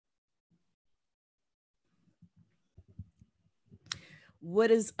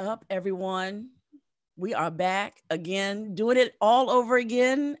What is up, everyone? We are back again, doing it all over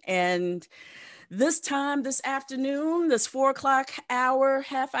again. And this time, this afternoon, this 4 o'clock hour,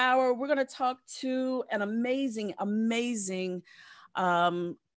 half hour, we're going to talk to an amazing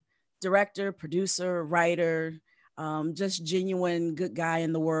um, director, producer, writer, just genuine good guy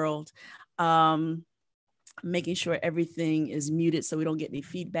in the world. Making sure everything is muted so we don't get any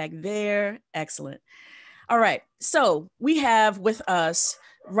feedback there. Excellent. All right. So we have with us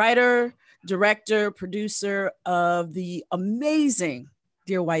writer, director, producer of the amazing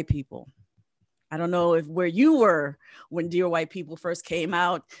Dear White People. I don't know if where you were when Dear White People first came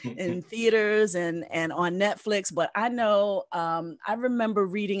out in theaters and on Netflix, but I know I remember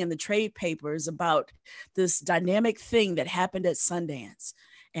reading in the trade papers about this dynamic thing that happened at Sundance,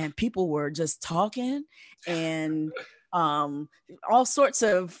 and people were just talking and all sorts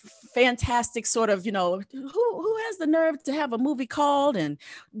of fantastic sort of, who has the nerve to have a movie called, and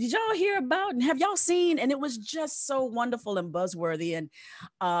did y'all hear about, and have y'all seen? And it was just so wonderful and buzzworthy,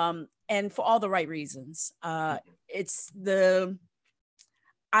 and for all the right reasons. I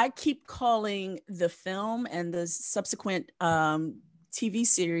keep calling the film and the subsequent TV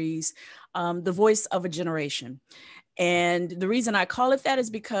series the voice of a generation. And the reason I call it that is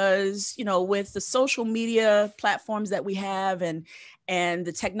because, with the social media platforms that we have and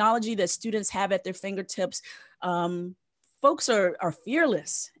the technology that students have at their fingertips, folks are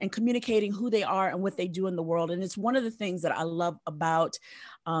fearless in communicating who they are and what they do in the world. And it's one of the things that I love about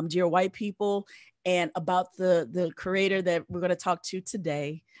Dear White People and about the creator that we're going to talk to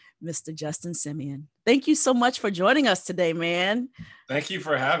today, Mr. Justin Simien. Thank you so much for joining us today, man. Thank you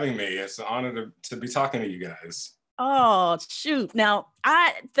for having me. It's an honor to be talking to you guys. Oh, shoot. Now,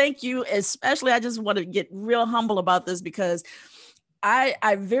 I thank you, especially I just want to get real humble about this because I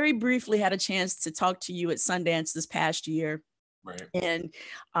very briefly had a chance to talk to you at Sundance this past year. Right. And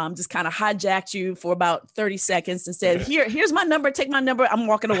just kind of hijacked you for about 30 seconds and said, here's my number, take my number, I'm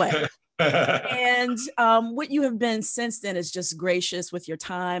walking away. And what you have been since then is just gracious with your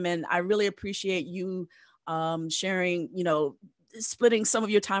time. And I really appreciate you sharing, splitting some of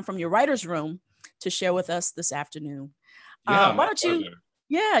your time from your writer's room to share with us this afternoon. Yeah, why don't you?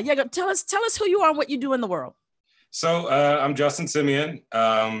 Yeah. Tell us who you are and what you do in the world. So I'm Justin Simien.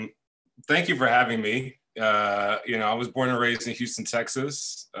 Thank you for having me. I was born and raised in Houston,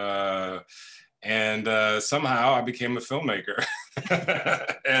 Texas, and somehow I became a filmmaker.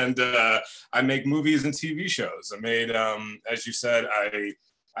 And I make movies and TV shows. I made, as you said,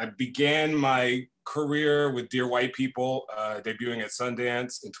 I began my career with Dear White People, debuting at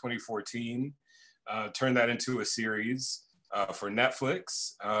Sundance in 2014. Turned that into a series for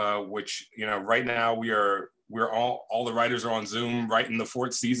Netflix, which, right now we're all the writers are on Zoom writing the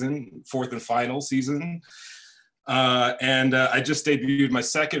fourth and final season. And I just debuted my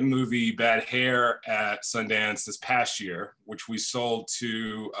second movie, Bad Hair, at Sundance this past year, which we sold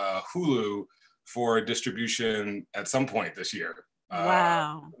to Hulu for distribution at some point this year.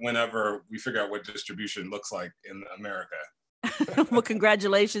 Wow. Whenever we figure out what distribution looks like in America. Well,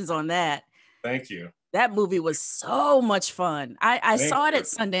 congratulations on that. Thank you. That movie was so much fun. I saw it at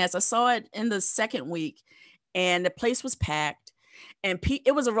Sundance. I saw it in the second week, and the place was packed, and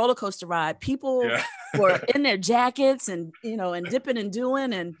it was a roller coaster ride. People were in their jackets and dipping and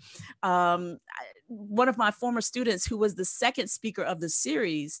doing. And one of my former students, who was the second speaker of the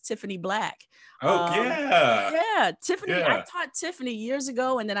series, Tiffany Black. Tiffany. Yeah. I taught Tiffany years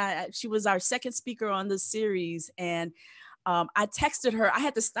ago, and then she was our second speaker on the series, and I texted her. I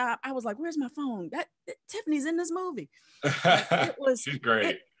had to stop. I was like, "Where's my phone? Tiffany's in this movie." She's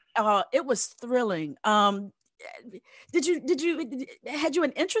great. It was thrilling. Had you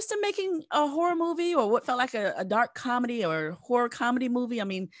an interest in making a horror movie, or what felt like a dark comedy or horror comedy movie? I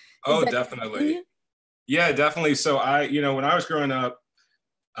mean, definitely. Yeah, definitely. So when I was growing up,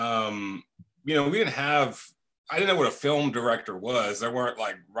 I didn't know what a film director was. There weren't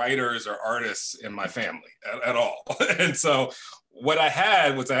like writers or artists in my family at all. And so what I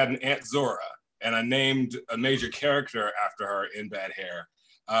had an Aunt Zora, and I named a major character after her in Bad Hair,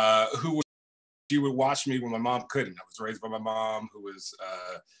 she would watch me when my mom couldn't. I was raised by my mom, who was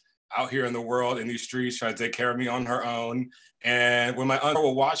out here in the world, in these streets, trying to take care of me on her own. And when my aunt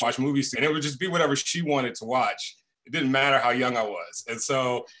would watch movies, and it would just be whatever she wanted to watch. It didn't matter how young I was. And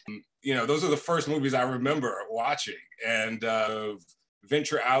so, those are the first movies I remember watching, and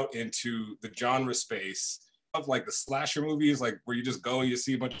venture out into the genre space of like the slasher movies, like where you just go and you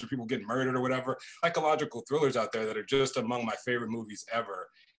see a bunch of people getting murdered or whatever. Psychological thrillers out there that are just among my favorite movies ever.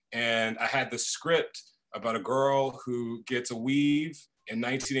 And I had the script about a girl who gets a weave in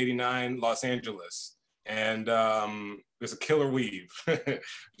 1989 Los Angeles. And there's a killer weave.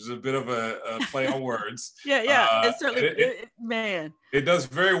 There's a bit of a play on words. Yeah. It's certainly, man. It does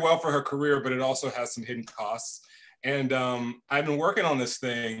very well for her career, but it also has some hidden costs. And I've been working on this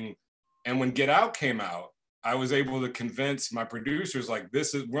thing. And when Get Out came out, I was able to convince my producers, like,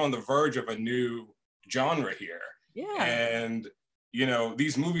 we're on the verge of a new genre here. Yeah. And, you know,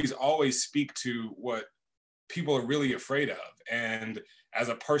 these movies always speak to what people are really afraid of. And as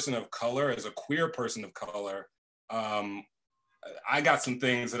a person of color, as a queer person of color, I got some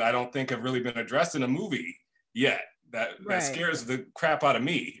things that I don't think have really been addressed in a movie yet. That scares the crap out of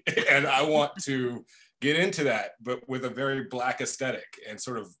me. And I want to get into that, but with a very Black aesthetic, and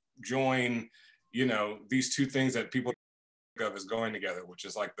sort of join, you know, these two things that people think of as going together, which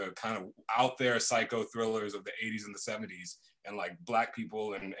is like the kind of out there psycho thrillers of the 80s and the 70s, and like Black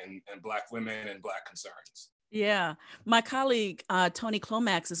people and Black women and Black concerns. Yeah, my colleague Tony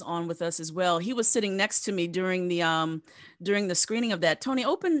Clomax is on with us as well. He was sitting next to me during the screening of that. Tony,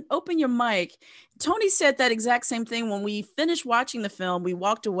 open your mic. Tony said that exact same thing when we finished watching the film. We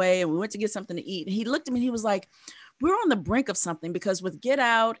walked away and we went to get something to eat. And he looked at me and he was like, "We're on the brink of something, because with Get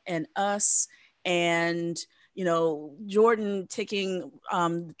Out and Us and, you know, Jordan taking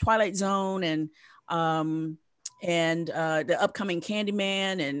Twilight Zone and the upcoming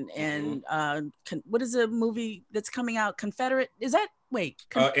Candyman and what is the movie that's coming out? Confederate? Is that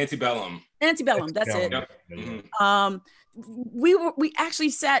Antebellum? Antebellum. That's it. Yep. Mm-hmm. We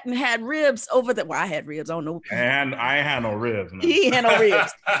actually sat and had ribs over the. Well, I had ribs. I don't know. And I ain't had no ribs. No. He had no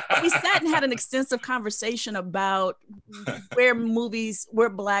ribs. But we sat and had an extensive conversation about where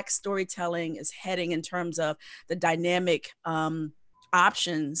Black storytelling is heading in terms of the dynamic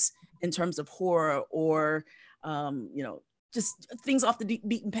options in terms of horror or you know, just things off the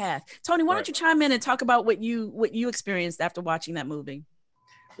beaten path. Tony, why don't you chime in and talk about what you experienced after watching that movie?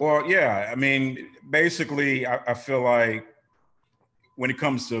 Well, yeah, I mean, basically, I feel like when it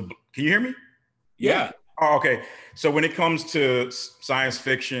comes to, can you hear me? Yeah. Oh, okay. So when it comes to science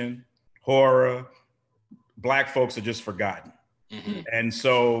fiction, horror, Black folks are just forgotten. Mm-hmm. And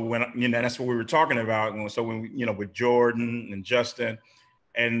so when, you know, that's what we were talking about. So when, you know, with Jordan and Justin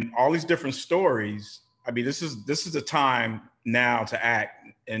and all these different stories, I mean, this is the time now to act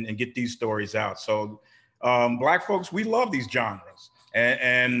and get these stories out. So Black folks, we love these genres.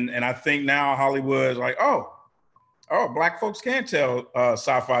 And I think now Hollywood is like, oh, Black folks can tell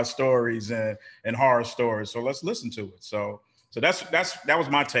sci-fi stories and horror stories. So let's listen to it. So that was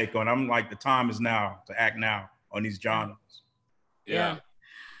my take on it. I'm like, the time is now to act now on these genres. Yeah.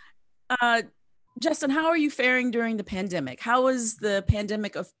 Justin, how are you faring during the pandemic? How is the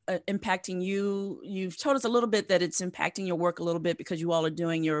pandemic impacting you? You've told us a little bit that it's impacting your work a little bit because you all are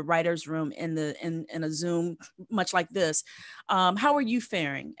doing your writer's room in a Zoom, much like this. How are you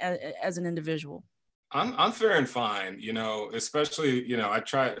faring as an individual? I'm faring fine, you know, especially, you know, I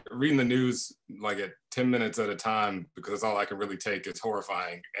try reading the news like at 10 minutes at a time because that's all I can really take. It's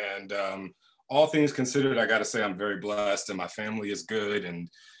horrifying. And all things considered, I got to say I'm very blessed and my family is good. And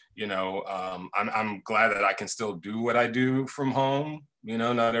you know, I'm glad that I can still do what I do from home. You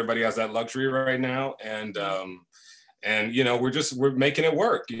know, not everybody has that luxury right now. And you know, we're making it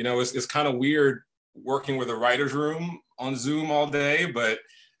work. You know, it's kind of weird working with a writer's room on Zoom all day, but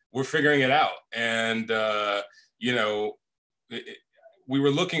we're figuring it out. And, you know, we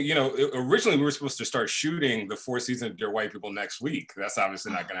were looking, you know, originally we were supposed to start shooting the 4th season of Dear White People next week. That's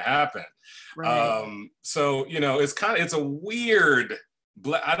obviously not going to happen. Right. So, you know, it's a weird,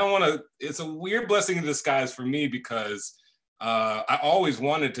 it's a weird blessing in disguise for me because I always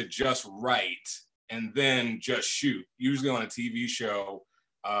wanted to just write and then just shoot. Usually on a TV show,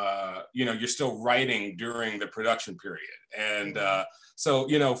 you know, you're still writing during the production period. And so,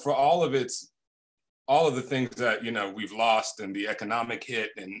 you know, for all of the things that, you know, we've lost and the economic hit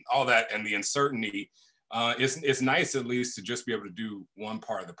and all that and the uncertainty, it's nice at least to just be able to do one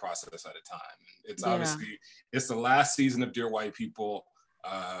part of the process at a time. It's obviously, it's the last season of Dear White People.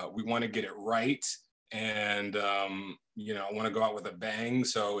 We want to get it right. And, you know, I want to go out with a bang.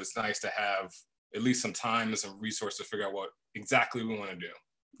 So it's nice to have at least some time and some resources to figure out what exactly we want to do.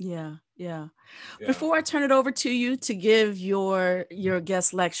 Yeah. Before I turn it over to you to give your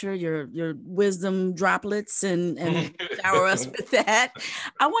guest lecture, your wisdom droplets and shower us with that,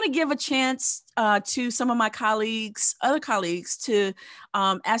 I want to give a chance to some of my other colleagues to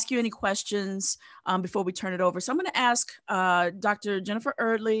ask you any questions before we turn it over. So I'm going to ask Dr. Jennifer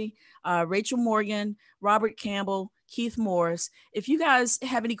Erdley, Rachel Morgan, Robert Campbell, Keith Morris, if you guys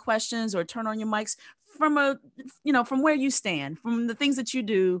have any questions or turn on your mics, from where you stand, from the things that you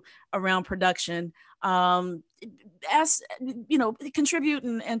do around production, contribute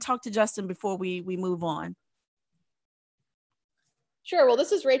and talk to Justin before we move on. Sure. Well,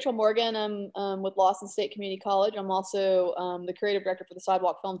 this is Rachel Morgan. I'm with Lawson State Community College. I'm also the creative director for the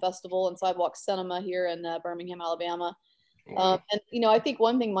Sidewalk Film Festival and Sidewalk Cinema here in Birmingham, Alabama. And, I think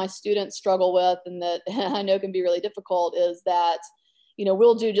one thing my students struggle with, and that I know can be really difficult, is that,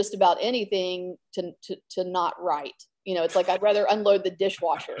 we'll do just about anything to not write. It's like, I'd rather unload the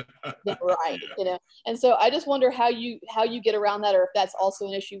dishwasher than write, And so I just wonder how you get around that, or if that's also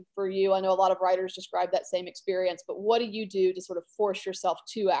an issue for you. I know a lot of writers describe that same experience, but what do you do to sort of force yourself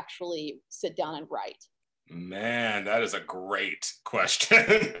to actually sit down and write? Man, that is a great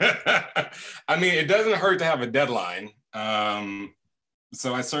question. I mean, it doesn't hurt to have a deadline.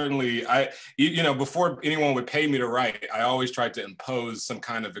 So I certainly, before anyone would pay me to write, I always tried to impose some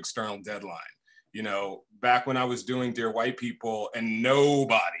kind of external deadline. Back when I was doing Dear White People and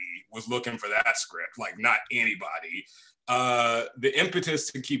nobody was looking for that script, like not anybody, the impetus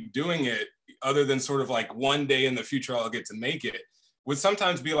to keep doing it, other than sort of like one day in the future I'll get to make it, would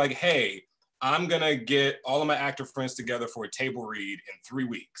sometimes be like, hey, I'm gonna get all of my actor friends together for a table read in 3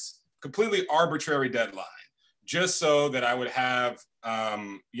 weeks. Completely arbitrary deadline, just so that I would have,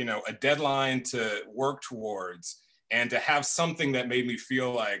 a deadline to work towards and to have something that made me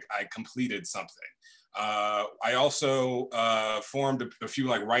feel like I completed something. I also formed a few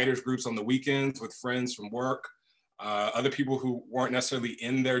like writers groups on the weekends with friends from work, other people who weren't necessarily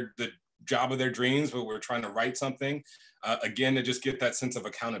in the job of their dreams, but were trying to write something, again, to just get that sense of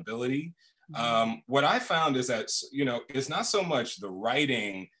accountability. What I found is that, it's not so much the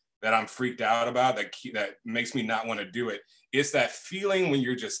writing that I'm freaked out about that makes me not want to do it. It's that feeling when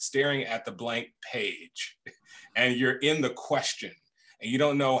you're just staring at the blank page and you're in the question and you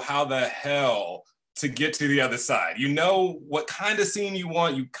don't know how the hell to get to the other side. You know what kind of scene you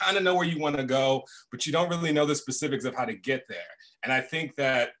want, you kind of know where you want to go, but you don't really know the specifics of how to get there. And I think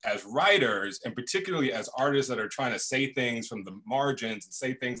that as writers, and particularly as artists that are trying to say things from the margins and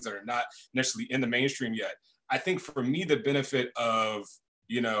say things that are not necessarily in the mainstream yet, I think for me, the benefit of,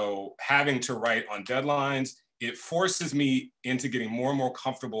 having to write on deadlines, it forces me into getting more and more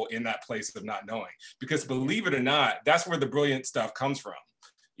comfortable in that place of not knowing. Because believe it or not, that's where the brilliant stuff comes from.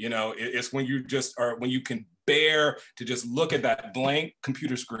 It's when when you can bear to just look at that blank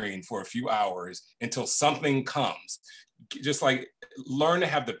computer screen for a few hours until something comes. Just like learn to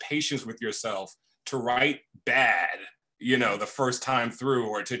have the patience with yourself to write bad, the first time through,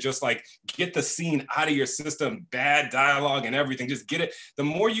 or to just like get the scene out of your system, bad dialogue and everything, just get it. The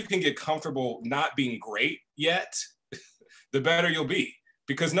more you can get comfortable not being great yet, the better you'll be,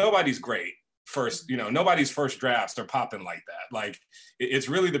 because nobody's great. Nobody's first drafts are popping like that. Like it's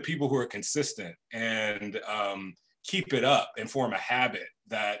really the people who are consistent and keep it up and form a habit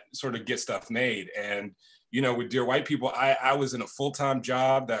that sort of get stuff made. And, with Dear White People, I was in a full-time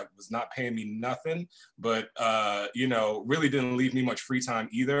job that was not paying me nothing, but, really didn't leave me much free time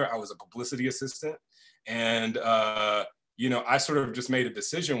either. I was a publicity assistant. And, I sort of just made a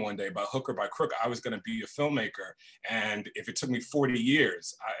decision one day, by hook or by crook, I was going to be a filmmaker. And if it took me 40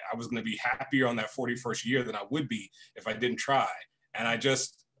 years, I was going to be happier on that 41st year than I would be if I didn't try. And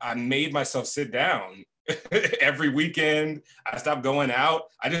I made myself sit down every weekend. I stopped going out.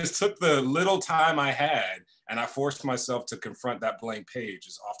 I just took the little time I had and I forced myself to confront that blank page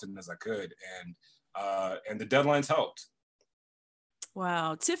as often as I could. And the deadlines helped.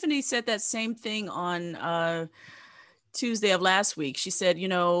 Wow. Tiffany said that same thing on Tuesday of last week. She said,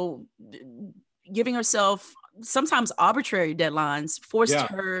 giving herself sometimes arbitrary deadlines forced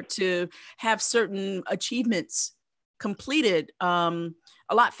her to have certain achievements completed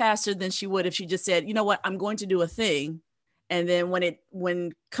a lot faster than she would if she just said, I'm going to do a thing. And then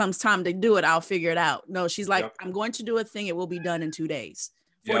when comes time to do it, I'll figure it out. No, she's like, I'm going to do a thing. It will be done in 2 days,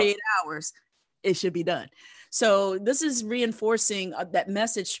 48 hours. It should be done. So this is reinforcing that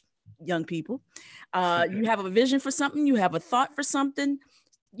message, young people. You have a vision for something, you have a thought for something,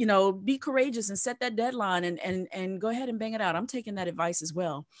 be courageous and set that deadline and go ahead and bang it out. I'm taking that advice as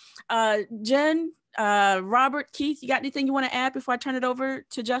well. Jen, Robert, Keith, you got anything you want to add before I turn it over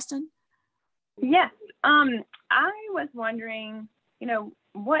to Justin? Yes. I was wondering,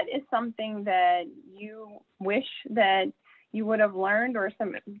 what is something that you wish that you would have learned, or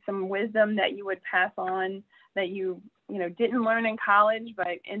some wisdom that you would pass on that you didn't learn in college, but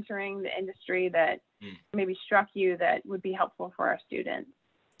entering the industry that maybe struck you that would be helpful for our students?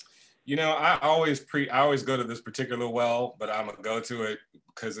 You know, I always go to this particular well, but I'm gonna go to it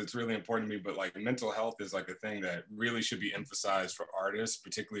because it's really important to me. But like mental health is like a thing that really should be emphasized for artists,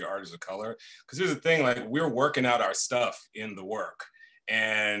 particularly artists of color. Because here's the thing, like we're working out our stuff in the work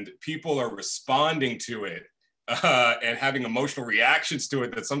and people are responding to it and having emotional reactions to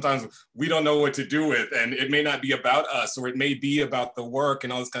it that sometimes we don't know what to do with. And it may not be about us or it may be about the work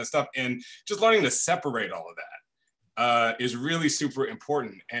and all this kind of stuff. And just learning to separate all of that is really super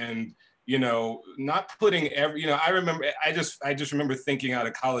important. And, you know, not putting every, you know, I just remember thinking out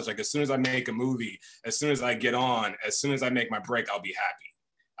of college, like as soon as I make a movie, as soon as I get on, as soon as I make my break, I'll be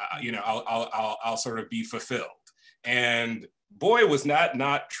happy. You know, I'll sort of be fulfilled. And boy, was that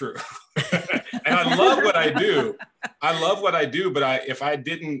not true. And I love what I do. But if I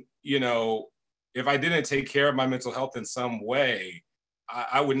didn't, you know, if I didn't take care of my mental health in some way,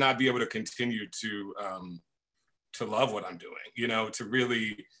 I would not be able to continue to love what I'm doing, you know, to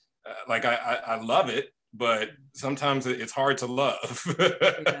really, like, I love it, but sometimes it's hard to love.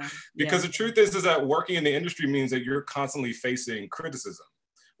 Because the truth is that working in the industry means that you're constantly facing criticism,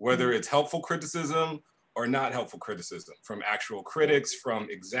 whether it's helpful criticism or not helpful criticism from actual critics, from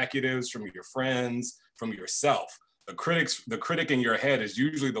executives, from your friends, from yourself. The critic in your head is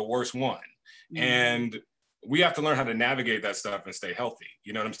usually the worst one. And we have to learn how to navigate that stuff and stay healthy.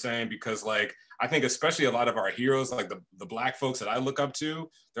 You know what I'm saying? Because like, I think especially a lot of our heroes, like the Black folks that I look up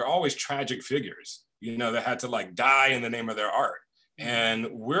to, they're always tragic figures, you know, that had to like die in the name of their art. And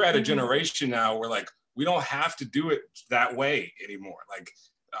we're at a generation now where like, we don't have to do it that way anymore. Like,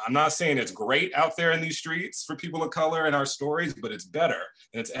 I'm not saying it's great out there in these streets for people of color in our stories, but it's better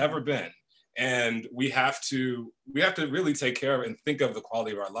than it's ever been. And we have to really take care of it and think of the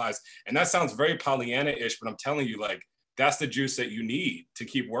quality of our lives. And that sounds very Pollyanna-ish, but I'm telling you, like, that's the juice that you need to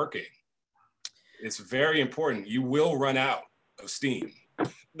keep working. It's very important. You will run out of steam.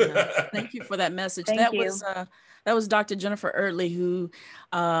 Thank you for that message. That was Dr. Jennifer Erdley, who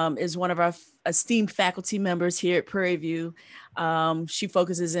is one of our esteemed faculty members here at Prairie View. She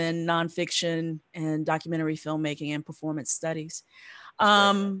focuses in nonfiction and documentary filmmaking and performance studies.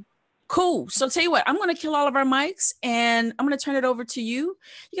 Cool. So tell you what, I'm going to kill all of our mics and I'm going to turn it over to you.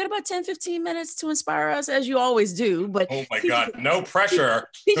 You got about 10, 15 minutes to inspire us as you always do. But oh my God, no pressure.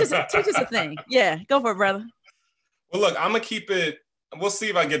 Teach us a thing. Yeah, go for it, brother. Well, look, I'm going to keep it. We'll see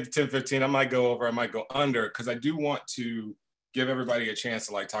if I get to 10, 15. I might go over, I might go under, because I do want to give everybody a chance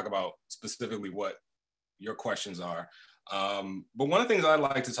to like talk about specifically what your questions are. But one of the things I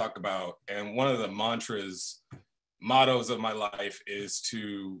like to talk about, and one of the mottos of my life, is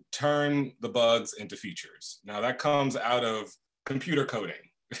to turn the bugs into features. Now that comes out of computer coding.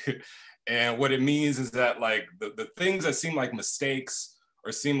 And what it means is that like the things that seem like mistakes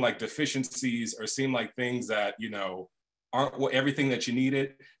or seem like deficiencies or seem like things that, you know, aren't everything that you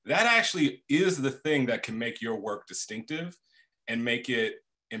needed, that actually is the thing that can make your work distinctive and make it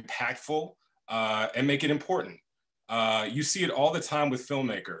impactful and make it important. You see it all the time with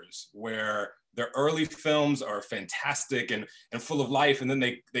filmmakers where their early films are fantastic and full of life. And then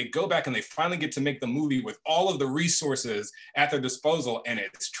they go back and they finally get to make the movie with all of the resources at their disposal and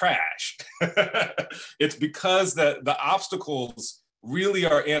it's trash. It's because the obstacles really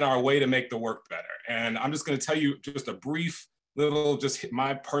are in our way to make the work better. And I'm just gonna tell you just a brief little, just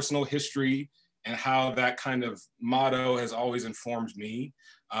my personal history and how that kind of motto has always informed me.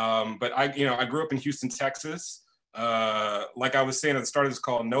 But I grew up in Houston, Texas. Like I was saying at the start of this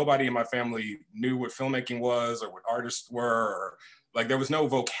call, nobody in my family knew what filmmaking was or what artists were, or like there was no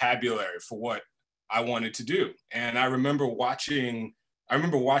vocabulary for what I wanted to do. And I remember watching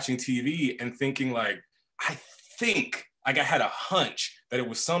TV and thinking like, I had a hunch that it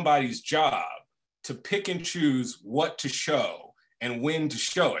was somebody's job to pick and choose what to show and when to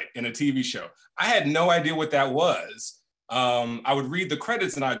show it in a TV show. I had no idea what that was. I would read the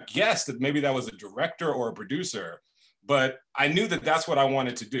credits and I guessed that maybe that was a director or a producer, but I knew that that's what I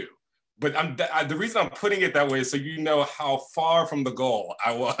wanted to do. But the reason I'm putting it that way is so you know how far from the goal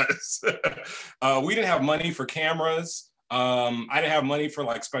I was. We didn't have money for cameras. I didn't have money for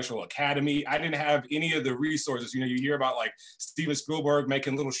like special academy. I didn't have any of the resources. You know, you hear about like Steven Spielberg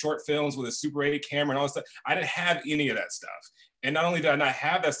making little short films with a Super 8 camera and all that stuff. I didn't have any of that stuff. And not only did I not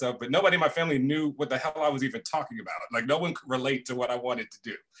have that stuff, but nobody in my family knew what the hell I was even talking about. Like no one could relate to what I wanted to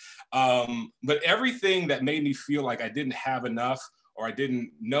do. But everything that made me feel like I didn't have enough or I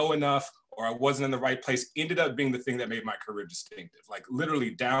didn't know enough or I wasn't in the right place ended up being the thing that made my career distinctive, like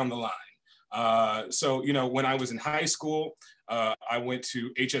literally down the line. So, you know, when I was in high school, I went to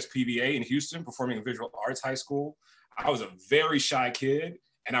HSPVA in Houston, Performing and Visual Arts High School. I was a very shy kid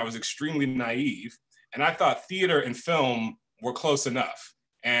and I was extremely naive. And I thought theater and film were close enough.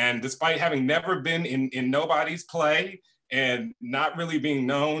 And despite having never been in nobody's play and not really being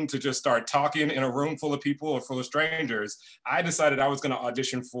known to just start talking in a room full of people or full of strangers, I decided I was going to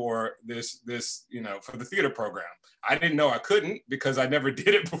audition for this, for the theater program. I didn't know I couldn't because I never did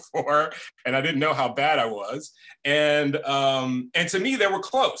it before, and I didn't know how bad I was. And to me, they were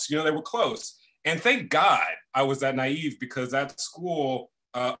close. They were close. And thank God I was that naive, because that school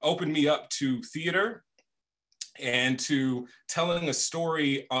opened me up to theater and to telling a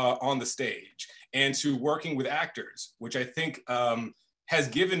story on the stage and to working with actors, which I think has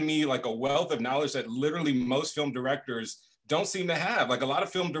given me like a wealth of knowledge that literally most film directors don't seem to have. Like, a lot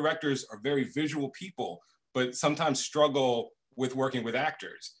of film directors are very visual people, but sometimes struggle with working with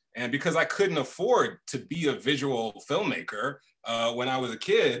actors. And because I couldn't afford to be a visual filmmaker when I was a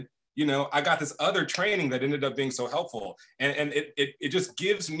kid, I got this other training that ended up being so helpful. And it just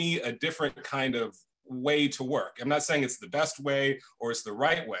gives me a different kind of way to work. I'm not saying it's the best way or it's the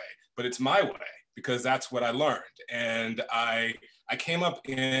right way, but it's my way, because that's what I learned. And I came up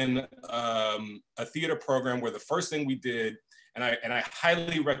in a theater program where the first thing we did, and I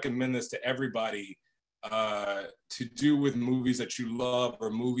highly recommend this to everybody, to do with movies that you love, or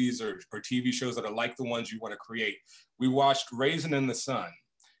movies or TV shows that are like the ones you want to create. We watched Raisin in the Sun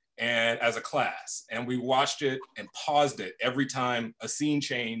and as a class, and we watched it and paused it every time a scene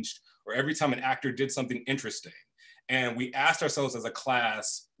changed or every time an actor did something interesting. And we asked ourselves as a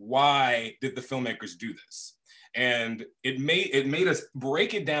class, why did the filmmakers do this? And it made us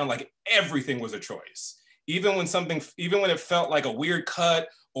break it down like everything was a choice. Even when it felt like a weird cut,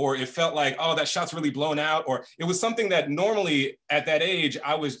 or it felt like, oh, that shot's really blown out, or it was something that normally at that age,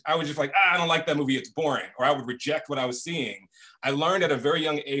 I was just like, I don't like that movie, it's boring, or I would reject what I was seeing. I learned at a very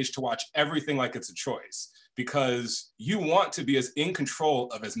young age to watch everything like it's a choice, because you want to be as in control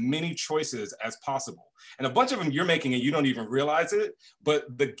of as many choices as possible. And a bunch of them you're making and you don't even realize it,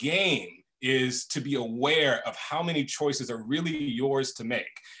 but the game is to be aware of how many choices are really yours to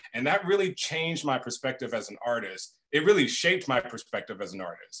make. And that really changed my perspective as an artist. It really shaped my perspective as an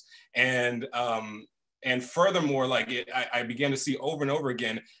artist. And furthermore, I began to see over and over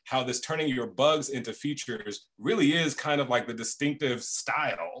again how this turning your bugs into features really is kind of like the distinctive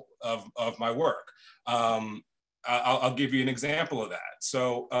style of my work. I'll give you an example of that.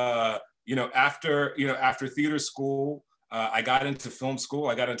 So, after theater school, I got into film school.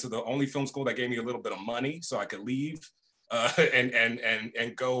 I got into the only film school that gave me a little bit of money so I could leave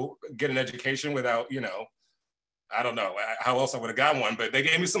and go get an education without, I don't know how else I would have got one, but they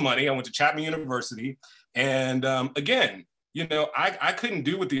gave me some money. I went to Chapman University. And again, I couldn't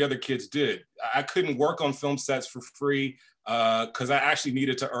do what the other kids did. I couldn't work on film sets for free because I actually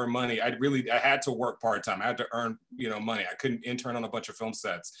needed to earn money. I had to work part-time. I had to earn, money. I couldn't intern on a bunch of film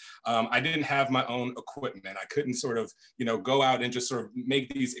sets. I didn't have my own equipment. I couldn't sort of, go out and just sort of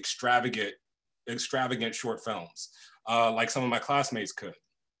make these extravagant short films like some of my classmates could.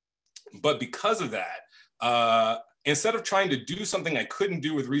 But because of that, instead of trying to do something I couldn't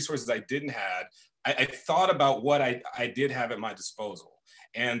do with resources I didn't have, I thought about what I did have at my disposal.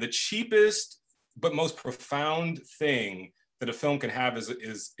 And the cheapest but most profound thing that a film can have is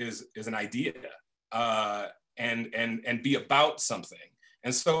an idea and be about something.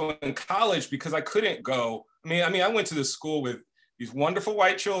 And so in college, because I couldn't go, I went to this school with these wonderful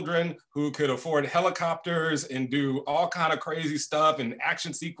white children who could afford helicopters and do all kind of crazy stuff and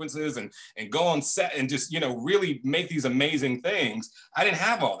action sequences and go on set and just, really make these amazing things. I didn't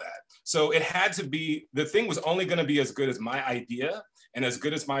have all that. So it had to be, the thing was only going to be as good as my idea and as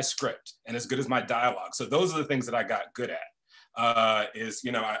good as my script and as good as my dialogue. So those are the things that I got good at. I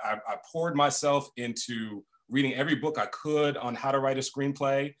poured myself into reading every book I could on how to write a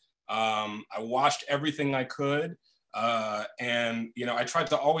screenplay. I watched everything I could. I tried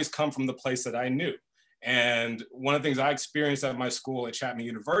to always come from the place that I knew. And one of the things I experienced at my school at Chapman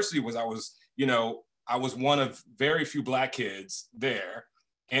University was I was one of very few Black kids there.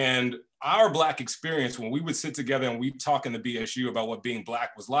 And our Black experience, when we would sit together and we'd talk in the BSU about what being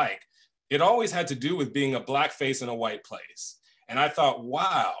Black was like, it always had to do with being a Black face in a white place. And I thought,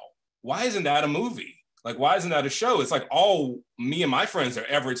 wow, why isn't that a movie? Like, why isn't that a show? It's like all me and my friends are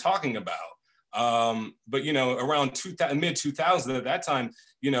ever talking about. But around mid 2000s at that time,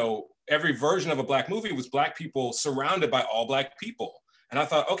 every version of a Black movie was Black people surrounded by all Black people. And I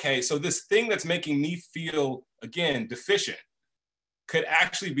thought, okay, so this thing that's making me feel, again, deficient could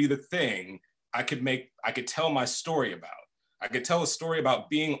actually be the thing I could tell my story about. I could tell a story about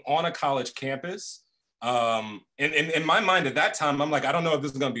being on a college campus. And in my mind at that time, I'm like, I don't know if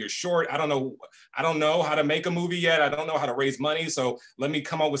this is going to be a short. I don't know how to make a movie yet. I don't know how to raise money. So let me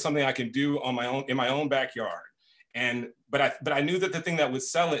come up with something I can do in my own backyard. But I knew that the thing that would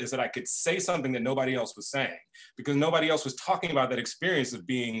sell it is that I could say something that nobody else was saying, because nobody else was talking about that experience of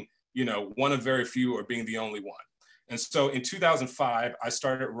being, you know, one of very few or being the only one. And so in 2005, I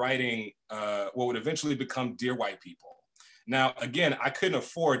started writing what would eventually become Dear White People. Now, again, I couldn't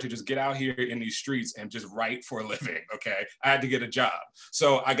afford to just get out here in these streets and just write for a living, okay? I had to get a job.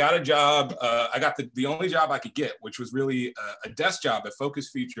 So I got a job, I got the only job I could get, which was really a desk job at Focus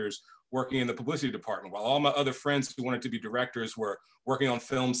Features, working in the publicity department, while all my other friends who wanted to be directors were working on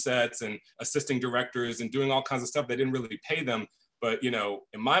film sets and assisting directors and doing all kinds of stuff that didn't really pay them, but, you know,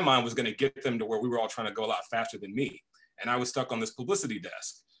 in my mind was gonna get them to where we were all trying to go a lot faster than me. And I was stuck on this publicity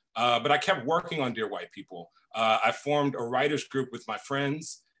desk. But I kept working on Dear White People. I formed a writer's group with my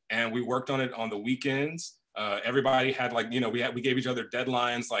friends, and we worked on it on the weekends. Everybody had, like, you know, we gave each other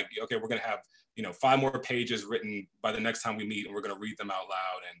deadlines, like, okay, we're gonna have, you know, 5 more pages written by the next time we meet, and we're gonna read them out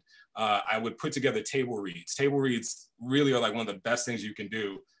loud. And I would put together table reads. Table reads really are like one of the best things you can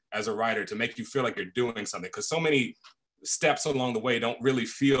do as a writer to make you feel like you're doing something, because so many steps along the way don't really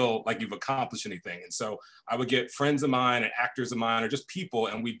feel like you've accomplished anything. And so I would get friends of mine and actors of mine or just people,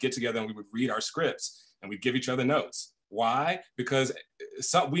 and we'd get together and we would read our scripts and we'd give each other notes. Why? Because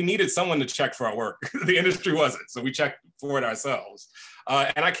we needed someone to check for our work. The industry wasn't, so we checked for it ourselves.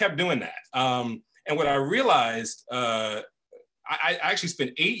 And I kept doing that. And what I realized, I actually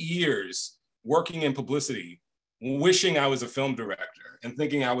spent 8 years working in publicity, wishing I was a film director and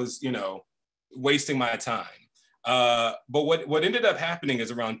thinking I was, you know, wasting my time. But what ended up happening is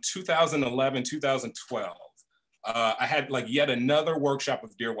around 2011, 2012, I had like yet another workshop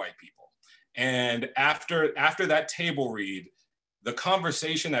with Dear White People. And after that table read, the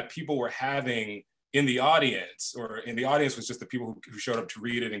conversation that people were having in the audience, or in the audience was just the people who showed up to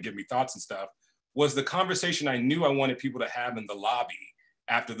read it and give me thoughts and stuff, was the conversation I knew I wanted people to have in the lobby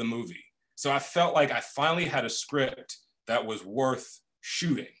after the movie. So I felt like I finally had a script that was worth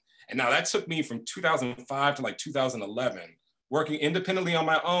shooting. And now that took me from 2005 to like 2011, working independently on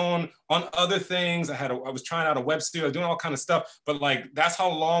my own, on other things. I was trying out a web studio, doing all kind of stuff, but like, that's how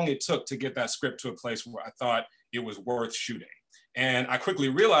long it took to get that script to a place where I thought it was worth shooting. And I quickly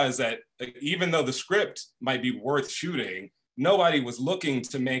realized that even though the script might be worth shooting, nobody was looking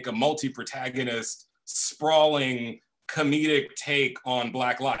to make a multi-protagonist, sprawling, comedic take on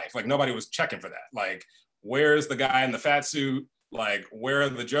Black life. Like, nobody was checking for that. Like, where's the guy in the fat suit? Like, where are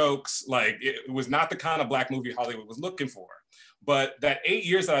the jokes? Like, it was not the kind of Black movie Hollywood was looking for. But that 8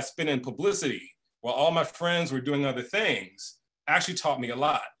 years that I spent in publicity, while all my friends were doing other things, actually taught me a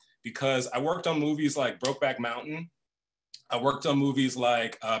lot, because I worked on movies like Brokeback Mountain. I worked on movies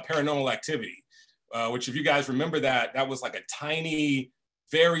like Paranormal Activity, which, if you guys remember that was like a tiny,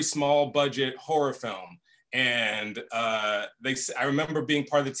 very small budget horror film. And I remember being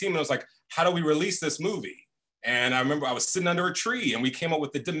part of the team, and I was like, how do we release this movie? And I remember I was sitting under a tree, and we came up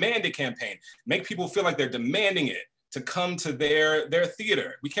with the Demand It campaign, make people feel like they're demanding it to come to their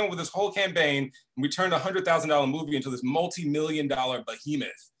theater. We came up with this whole campaign, and we turned a $100,000 movie into this multi-million-dollar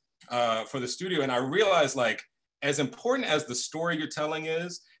behemoth for the studio. And I realized, like, as important as the story you're telling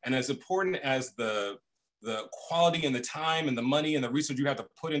is, and as important as the quality and the time and the money and the research you have to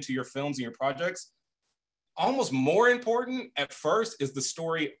put into your films and your projects, almost more important at first is the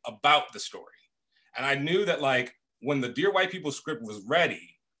story about the story. And I knew that, like, when the Dear White People script was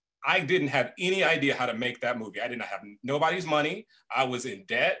ready, I didn't have any idea how to make that movie. I did not have nobody's money. I was in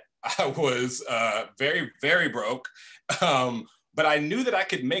debt. I was very, very broke. But I knew that I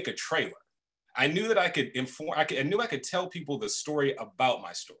could make a trailer. I knew that I could inform, I knew I could tell people the story about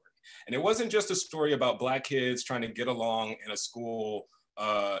my story. And it wasn't just a story about Black kids trying to get along in a school,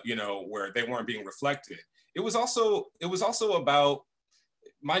 you know, where they weren't being reflected. It was also about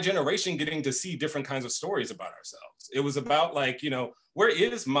my generation getting to see different kinds of stories about ourselves. It was about, like, you know, where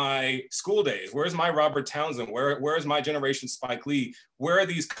is my School Days? Where's my Robert Townsend? Where is my generation Spike Lee? Where are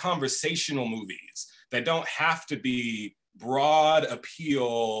these conversational movies that don't have to be broad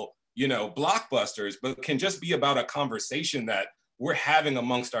appeal, you know, blockbusters, but can just be about a conversation that we're having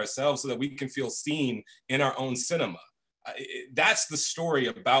amongst ourselves so that we can feel seen in our own cinema. That's the story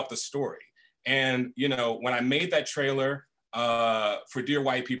about the story. And, you know, when I made that trailer for Dear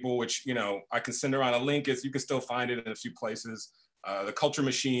White People, which, you know, I can send around a link, you can still find it in a few places. The Culture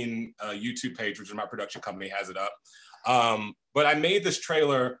Machine YouTube page, which is my production company, has it up. But I made this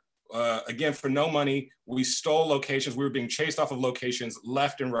trailer, again, for no money. We stole locations. We were being chased off of locations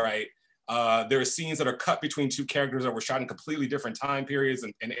left and right. There are scenes that are cut between two characters that were shot in completely different time periods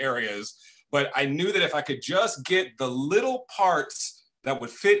and areas. But I knew that if I could just get the little parts that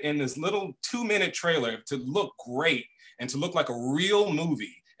would fit in this little 2-minute trailer to look great and to look like a real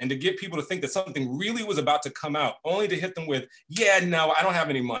movie and to get people to think that something really was about to come out, only to hit them with, yeah, no, I don't have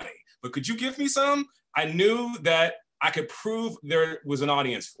any money, but could you give me some? I knew that I could prove there was an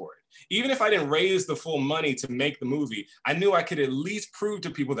audience for it. Even if I didn't raise the full money to make the movie, I knew I could at least prove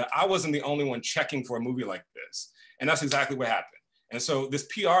to people that I wasn't the only one checking for a movie like this. And that's exactly what happened. And so this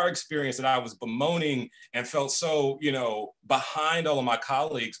PR experience that I was bemoaning and felt so, behind all of my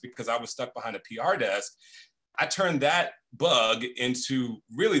colleagues because I was stuck behind a PR desk, I turned that bug into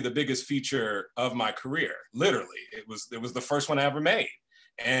really the biggest feature of my career. Literally, it was the first one I ever made.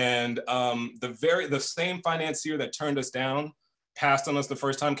 And the same financier that turned us down, passed on us the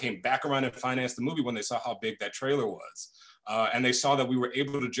first time, came back around and financed the movie when they saw how big that trailer was. And they saw that we were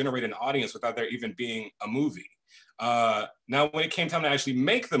able to generate an audience without there even being a movie. Now, when it came time to actually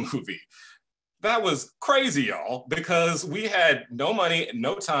make the movie, that was crazy, y'all, because we had no money,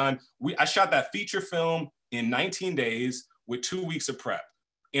 no time. I shot that feature film in 19 days with 2 weeks of prep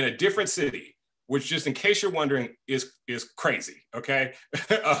in a different city, which, just in case you're wondering, is crazy, okay?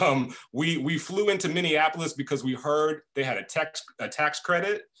 We flew into Minneapolis because we heard they had a tax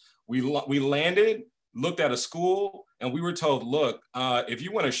credit. We landed, looked at a school, and we were told, look, if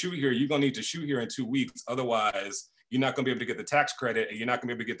you want to shoot here, you're gonna need to shoot here in 2 weeks. Otherwise, you're not gonna be able to get the tax credit and you're not gonna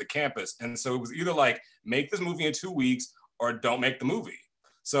be able to get the campus. And so it was either like, make this movie in 2 weeks or don't make the movie.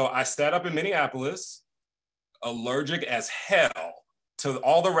 So I sat up in Minneapolis, allergic as hell to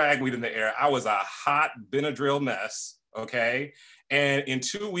all the ragweed in the air. I was a hot Benadryl mess, okay? And in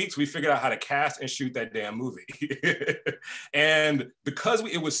 2 weeks, we figured out how to cast and shoot that damn movie. And because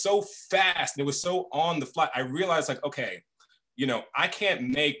it was so fast and it was so on the fly, I realized, like, okay, I can't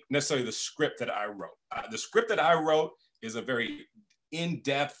make necessarily the script that I wrote. The script that I wrote is a very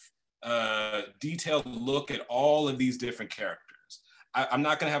in-depth, detailed look at all of these different characters. I'm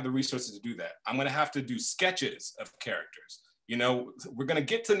not gonna have the resources to do that. I'm gonna have to do sketches of characters. We're gonna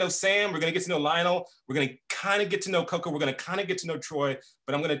get to know Sam, we're gonna get to know Lionel, we're gonna kind of get to know Coco, we're gonna kind of get to know Troy,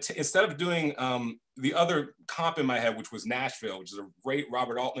 but I'm gonna, instead of doing the other comp in my head, which was Nashville, which is a great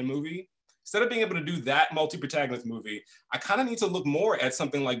Robert Altman movie, instead of being able to do that multi-protagonist movie, I kind of need to look more at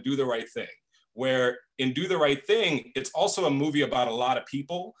something like Do the Right Thing, where in Do the Right Thing, it's also a movie about a lot of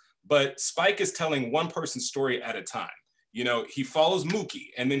people, but Spike is telling one person's story at a time. He follows Mookie,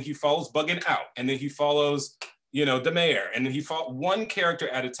 and then he follows Bugging Out, and then he follows the mayor, and then he fought one character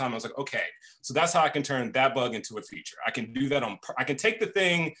at a time. I was like, okay, so that's how I can turn that bug into a feature. I can do that I can take the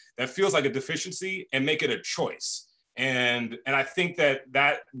thing that feels like a deficiency and make it a choice. And I think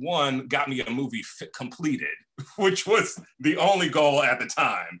that one got me a movie completed, which was the only goal at the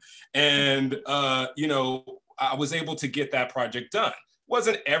time. And, I was able to get that project done.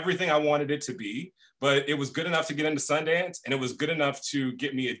 Wasn't everything I wanted it to be, but it was good enough to get into Sundance, and it was good enough to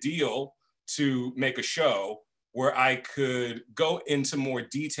get me a deal to make a show where I could go into more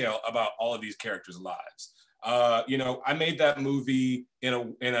detail about all of these characters' lives. I made that movie in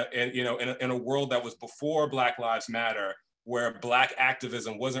a world that was before Black Lives Matter, where Black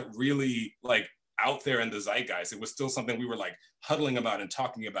activism wasn't really like out there in the zeitgeist. It was still something we were like huddling about and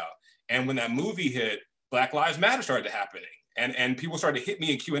talking about. And when that movie hit, Black Lives Matter started happening. And people started to hit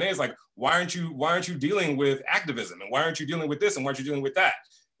me in Q&As like, why aren't you dealing with activism? And why aren't you dealing with this? And why aren't you dealing with that?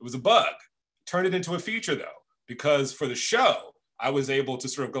 It was a bug. Turned it into a feature though, because for the show, I was able to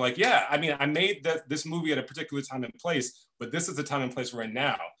sort of go like, yeah, I mean, I made this movie at a particular time and place, but this is the time and place we're in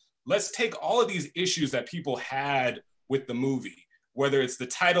now. Let's take all of these issues that people had with the movie, whether it's the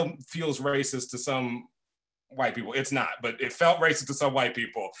title feels racist to some white people. It's not, but it felt racist to some white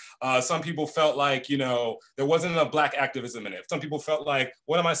people. Some people felt like, there wasn't enough Black activism in it. Some people felt like,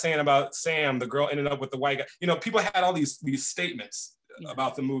 what am I saying about Sam, the girl ended up with the white guy? People had all these statements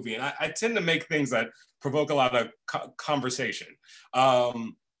about the movie. And I tend to make things that provoke a lot of conversation.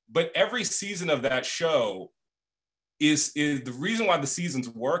 But every season of that show is the reason why the seasons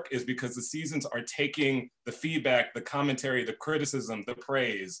work is because the seasons are taking the feedback, the commentary, the criticism, the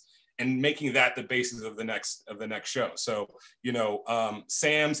praise, and making that the basis of the next show. So,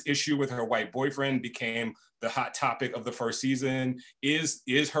 Sam's issue with her white boyfriend became the hot topic of the first season. Is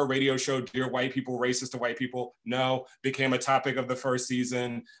her radio show, Dear White People, racist to white people? No, became a topic of the first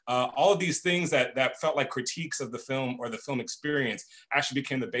season. All of these things that felt like critiques of the film or the film experience actually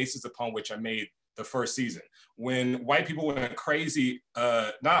became the basis upon which I made the first season. When white people went crazy,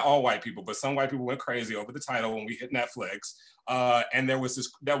 not all white people, but some white people went crazy over the title when we hit Netflix. And that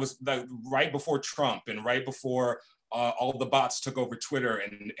was right before Trump and right before all the bots took over Twitter,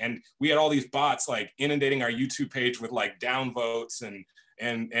 and we had all these bots like inundating our YouTube page with like downvotes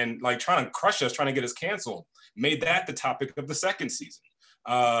and like trying to crush us, trying to get us canceled. Made that the topic of the second season.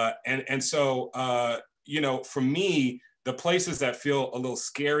 So for me, the places that feel a little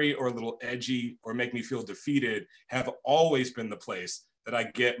scary or a little edgy or make me feel defeated have always been the place that I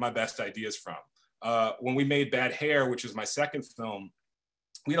get my best ideas from. When we made Bad Hair, which is my second film,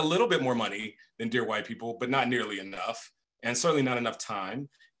 we had a little bit more money than Dear White People, but not nearly enough, and certainly not enough time.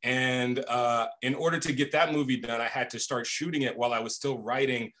 And in order to get that movie done, I had to start shooting it while I was still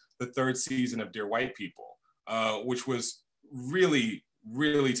writing the third season of Dear White People, which was really,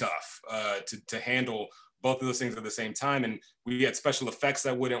 really tough to handle both of those things at the same time. And we had special effects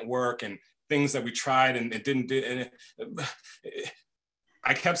that wouldn't work and things that we tried and it didn't do. And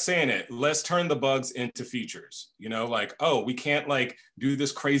I kept saying it, let's turn the bugs into features, you know, like, oh, we can't like do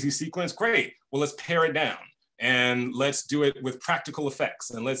this crazy sequence. Great. Well, let's pare it down and let's do it with practical effects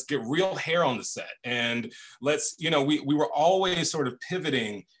and let's get real hair on the set. And let's, you know, we were always sort of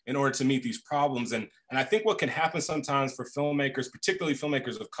pivoting in order to meet these problems. And I think what can happen sometimes for filmmakers, particularly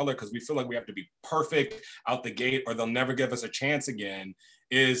filmmakers of color, because we feel like we have to be perfect out the gate or they'll never give us a chance again,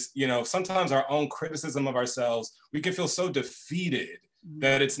 is, you know, sometimes our own criticism of ourselves, we can feel so defeated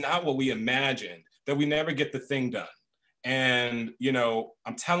that it's not what we imagined, that we never get the thing done. And, you know,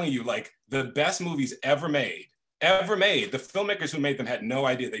 I'm telling you, like the best movies ever made, the filmmakers who made them had no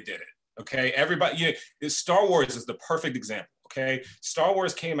idea they did it, okay? Everybody, Star Wars is the perfect example, okay? Star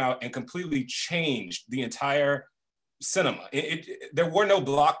Wars came out and completely changed the entire cinema. There were no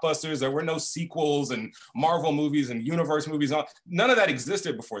blockbusters, there were no sequels and Marvel movies and universe movies. None of that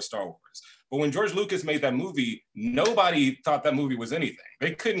existed before Star Wars. But when George Lucas made that movie, nobody thought that movie was anything.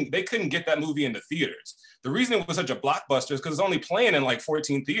 They couldn't get that movie into theaters. The reason it was such a blockbuster is because it's only playing in like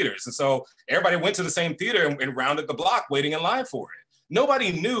 14 theaters. And so everybody went to the same theater and rounded the block waiting in line for it.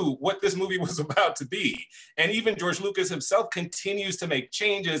 Nobody knew what this movie was about to be. And even George Lucas himself continues to make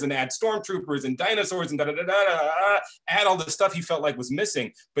changes and add stormtroopers and dinosaurs and add all the stuff he felt like was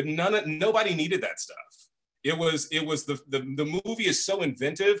missing, but nobody needed that stuff. It was the movie is so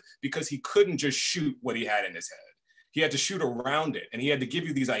inventive because he couldn't just shoot what he had in his head. He had to shoot around it, and he had to give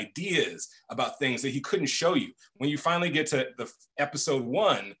you these ideas about things that he couldn't show you. When you finally get to the episode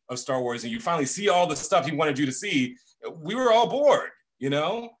 1 of Star Wars and you finally see all the stuff he wanted you to see, we were all bored, you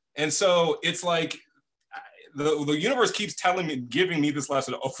know? And so it's like, the universe keeps giving me this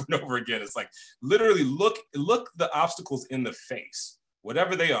lesson over and over again. It's like, literally look the obstacles in the face,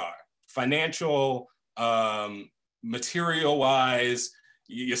 whatever they are, financial, material wise,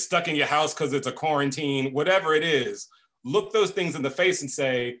 you're stuck in your house because it's a quarantine, whatever it is, look those things in the face and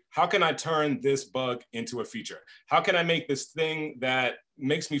say, how can I turn this bug into a feature? How can I make this thing that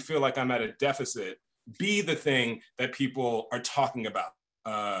makes me feel like I'm at a deficit be the thing that people are talking about,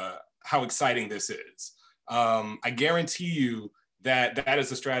 how exciting this is? I guarantee you that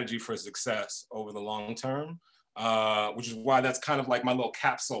is a strategy for success over the long term, which is why that's kind of like my little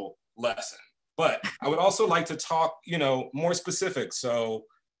capsule lesson. But I would also like to talk, you know, more specific. So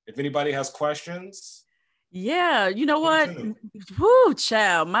if anybody has questions. Yeah, you know what? Whoo,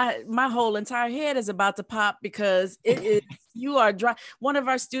 child, my whole entire head is about to pop because it is, you are dry. One of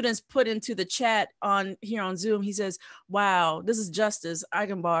our students put into the chat here on Zoom, he says, wow, this is Justice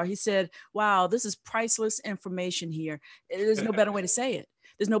Eigenbar. He said, wow, this is priceless information here. There's no better way to say it.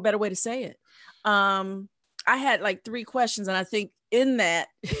 There's no better way to say it. I had like 3 questions, and I think in that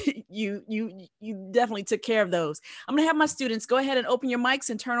you definitely took care of those. I'm gonna have my students go ahead and open your mics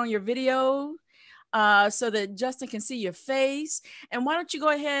and turn on your video so that Justin can see your face. And why don't you go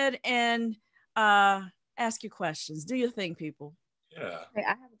ahead and ask your questions? Do your thing, people. Yeah. Okay, I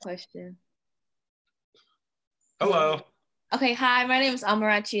have a question. Hello. Okay, hi, my name is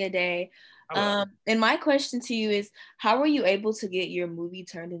Amarachi Ade. And my question to you is, how were you able to get your movie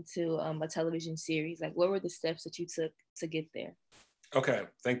turned into a television series? Like, what were the steps that you took to get there? Okay,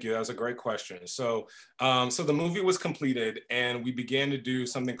 thank you. That was a great question. So, so the movie was completed, and we began to do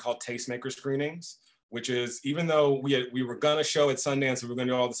something called tastemaker screenings, which is, even though we were gonna show at Sundance, we were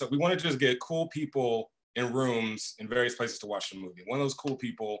gonna do all this stuff, we wanted to just get cool people in rooms in various places to watch the movie. One of those cool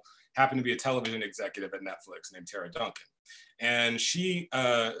people happened to be a television executive at Netflix named Tara Duncan. And she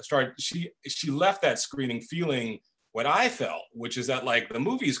left that screening feeling what I felt, which is that like the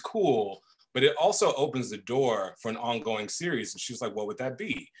movie's cool, but it also opens the door for an ongoing series. And she was like, what would that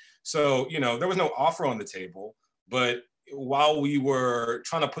be? So, you know, there was no offer on the table, but while we were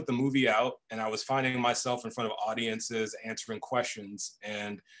trying to put the movie out and I was finding myself in front of audiences, answering questions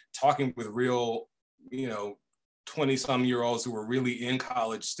and talking with real, you know, 20-some-year-olds who were really in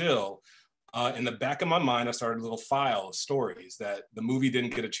college still, in the back of my mind, I started a little file of stories that the movie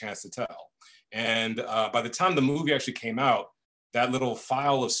didn't get a chance to tell. And by the time the movie actually came out, that little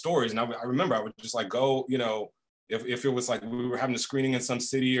file of stories, and I remember I would just like go, you know, if it was like we were having a screening in some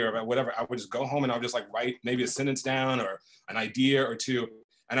city or whatever, I would just go home and I would just like write maybe a sentence down or an idea or two.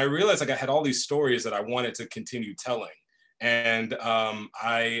 And I realized like I had all these stories that I wanted to continue telling. And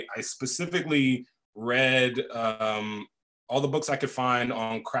I specifically read all the books I could find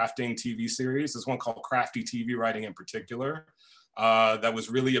on crafting TV series. There's one called Crafty TV Writing in particular, that was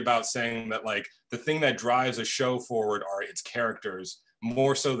really about saying that like the thing that drives a show forward are its characters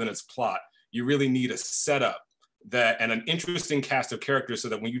more so than its plot. You really need a setup and an interesting cast of characters so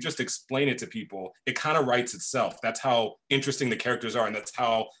that when you just explain it to people, it kind of writes itself. That's how interesting the characters are, and that's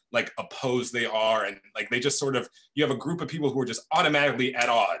how like opposed they are, and like they just sort of, you have a group of people who are just automatically at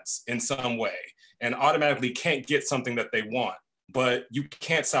odds in some way and automatically can't get something that they want, but you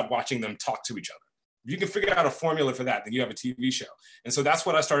can't stop watching them talk to each other. If you can figure out a formula for that, then you have a TV show. And so that's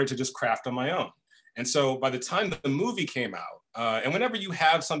what I started to just craft on my own. And so by the time the movie came out, and whenever you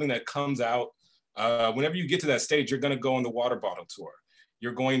have something that comes out, whenever you get to that stage, you're going to go on the water bottle tour.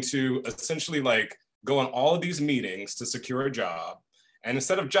 You're going to essentially like go on all of these meetings to secure a job. And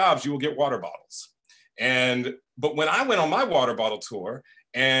instead of jobs, you will get water bottles. But when I went on my water bottle tour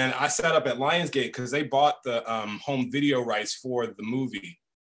and I sat up at Lionsgate because they bought the home video rights for the movie.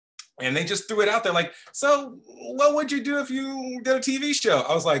 And they just threw it out there like, so what would you do if you did a TV show?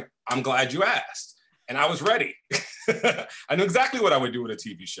 I was like, I'm glad you asked. And I was ready. I knew exactly what I would do with a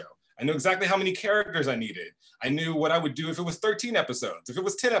TV show. I knew exactly how many characters I needed. I knew what I would do if it was 13 episodes, if it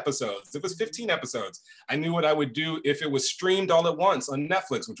was 10 episodes, if it was 15 episodes. I knew what I would do if it was streamed all at once on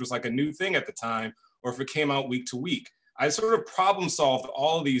Netflix, which was like a new thing at the time, or if it came out week to week. I sort of problem solved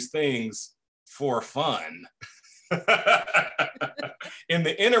all of these things for fun in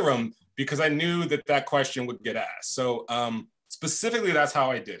the interim, because I knew that that question would get asked. So specifically, that's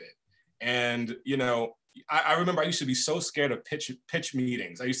how I did it. And, you know, I remember I used to be so scared of pitch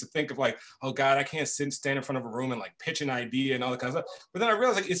meetings. I used to think of like, oh God, I can't stand in front of a room and like pitch an idea and all that kind of stuff. But then I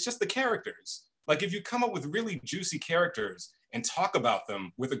realized like, it's just the characters. Like if you come up with really juicy characters and talk about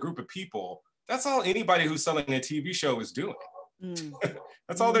them with a group of people, that's all anybody who's selling a TV show is doing.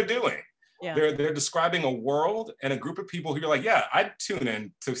 That's all they're doing. Yeah. They're describing a world and a group of people who you're like, yeah, I'd tune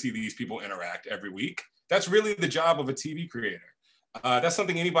in to see these people interact every week. That's really the job of a TV creator. That's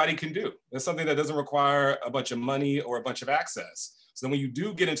something anybody can do. That's something that doesn't require a bunch of money or a bunch of access. So then when you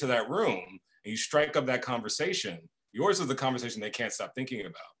do get into that room and you strike up that conversation, yours is the conversation they can't stop thinking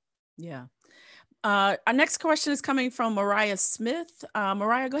about. Yeah. Our next question is coming from Mariah Smith.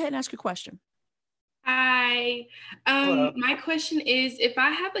 Mariah, go ahead and ask your question. Hi. My question is, if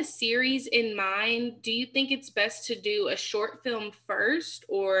I have a series in mind, do you think it's best to do a short film first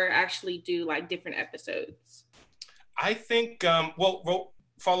or actually do like different episodes? I think, well,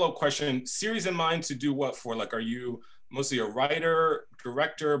 follow-up question, series in mind to do what for? Like, are you mostly a writer,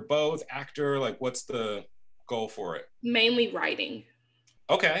 director, both, actor? Like, what's the goal for it? Mainly writing.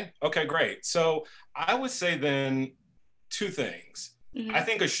 Okay, great. So I would say then two things. Mm-hmm. I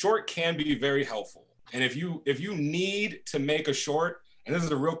think a short can be very helpful. And if you need to make a short, and this is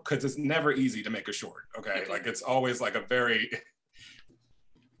because it's never easy to make a short, okay? Like, it's always like a very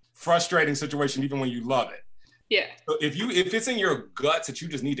frustrating situation, even when you love it. Yeah. So if it's in your guts that you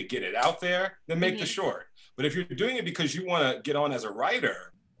just need to get it out there, then make the short. But if you're doing it because you want to get on as a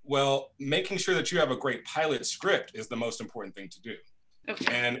writer, well, making sure that you have a great pilot script is the most important thing to do. Okay.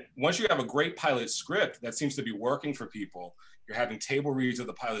 And once you have a great pilot script that seems to be working for people, you're having table reads of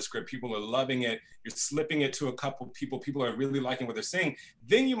the pilot script, people are loving it, you're slipping it to a couple people are really liking what they're saying,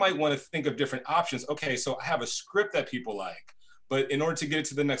 then you might want to think of different options. Okay, so I have a script that people like, but in order to get it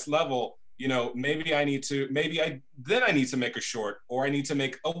to the next level, you know, maybe I need to make a short, or I need to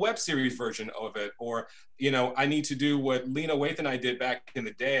make a web series version of it, or, you know, I need to do what Lena Waithe and I did back in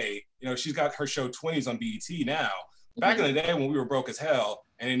the day. You know, she's got her show 20s on BET now. Back in the day when we were broke as hell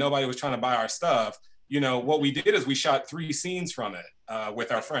and nobody was trying to buy our stuff, you know, what we did is we shot 3 scenes from it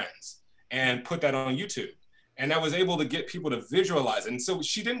with our friends and put that on YouTube. And that was able to get people to visualize it. And so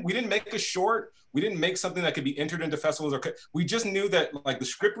we didn't make a short. We didn't make something that could be entered into festivals. We just knew that like the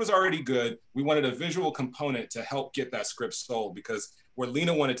script was already good. We wanted a visual component to help get that script sold, because where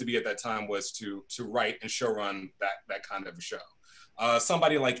Lena wanted to be at that time was to write and showrun that kind of a show.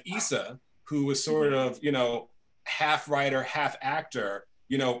 Somebody like Issa, who was sort of, you know, half writer, half actor,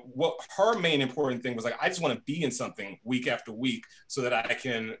 you know, what her main important thing was like, I just want to be in something week after week so that I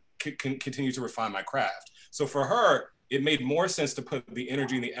can continue to refine my craft. So for her, it made more sense to put the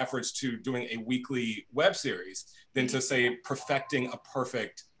energy and the efforts to doing a weekly web series than to say perfecting a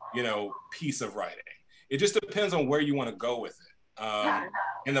perfect, you know, piece of writing. It just depends on where you want to go with it.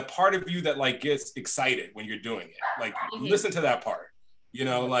 And the part of you that like gets excited when you're doing it, like listen to that part, you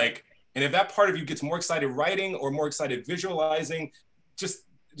know, like And if that part of you gets more excited writing or more excited visualizing, just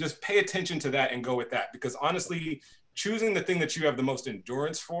pay attention to that and go with that. Because honestly, choosing the thing that you have the most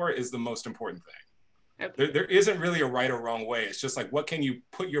endurance for is the most important thing. Okay. There isn't really a right or wrong way. It's just like, what can you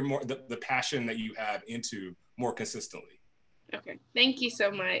put the passion that you have into more consistently? Okay, thank you so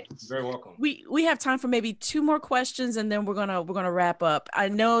much. You're very welcome. We have time for maybe 2 more questions, and then we're gonna wrap up. I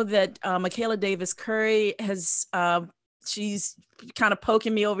know that Michaela Davis Curry has she's kind of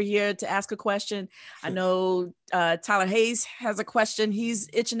poking me over here to ask a question. I know Tyler Hayes has a question he's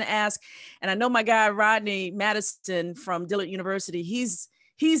itching to ask, and I know my guy Rodney Madison from Dillard University, he's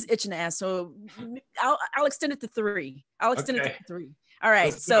itching to ask. So I'll extend it to 3. I'll extend it to 3. All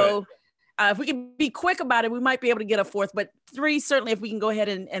right, so. If we can be quick about it, we might be able to get a 4th, but 3, certainly, if we can go ahead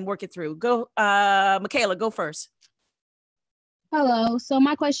and work it through. Go, Michaela, go first. Hello. So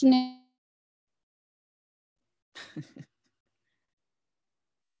my question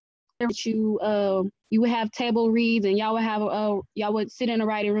is, you would have table reads, and y'all would sit in a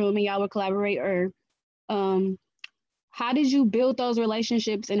writing room and y'all would collaborate, or how did you build those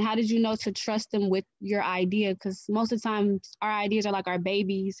relationships, and how did you know to trust them with your idea? Because most of the time our ideas are like our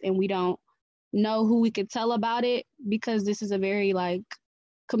babies, and we don't know who we could tell about it, because this is a very like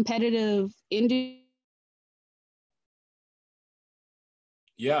competitive industry.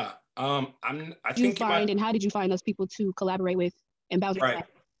 Yeah, I think and how did you find those people to collaborate with and bounce right.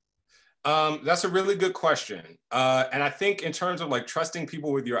 That's a really good question, and I think in terms of like trusting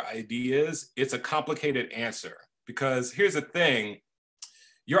people with your ideas, it's a complicated answer, because here's the thing: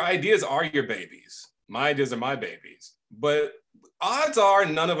 your ideas are your babies. My ideas are my babies, but odds are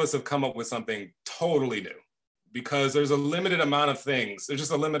none of us have come up with something totally new, because there's a limited amount of things. There's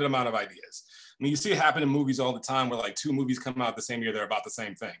just a limited amount of ideas. I mean, you see it happen in movies all the time where like 2 movies come out the same year, they're about the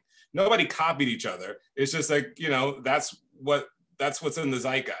same thing. Nobody copied each other. It's just like, you know, that's what's in the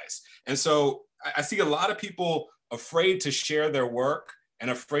zeitgeist. And so I see a lot of people afraid to share their work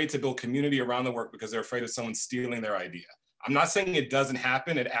and afraid to build community around the work because they're afraid of someone stealing their idea. I'm not saying it doesn't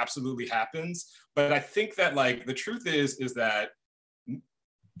happen, it absolutely happens, but I think that like the truth is that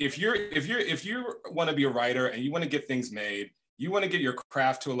if you want to be a writer and you want to get things made, you want to get your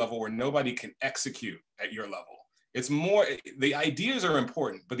craft to a level where nobody can execute at your level. It's more, the ideas are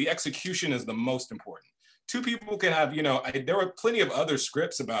important, but the execution is the most important. 2 people can have, you know, there were plenty of other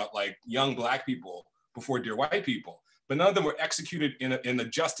scripts about like young Black people before Dear White People, but none of them were executed in the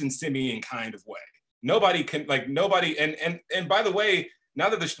Justin Simien kind of way. Nobody can, like nobody, and by the way, now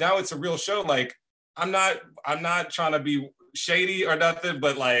it's a real show, like I'm not trying to be shady or nothing,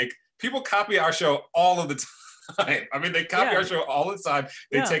 but like people copy our show all of the time. I mean, they copy our show all the time.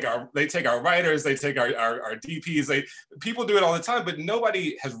 They take our writers, they take our DPs, people do it all the time, but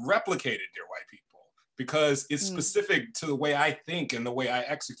nobody has replicated Dear White People because it's specific to the way I think and the way I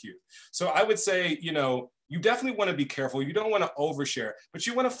execute. So I would say, you know, you definitely want to be careful. You don't want to overshare, but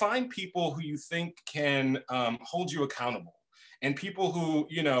you want to find people who you think can hold you accountable, and people who,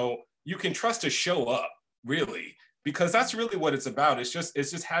 you know, you can trust to show up, really, because that's really what it's about. It's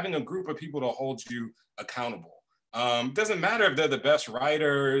just having a group of people to hold you accountable. Doesn't matter if they're the best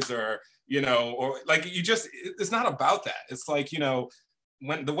writers or, you know, or like it's not about that. It's like, you know,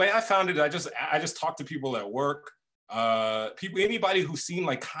 when the way I found it, I just talked to people at work, anybody who seemed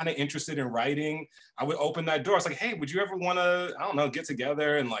like kind of interested in writing, I would open that door. It's like, hey, would you ever want to, I don't know, get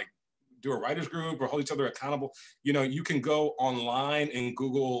together and like do a writer's group or hold each other accountable? You know, you can go online and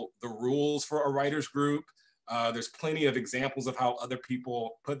Google the rules for a writer's group. There's plenty of examples of how other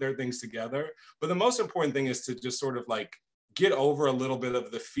people put their things together. But the most important thing is to just sort of like get over a little bit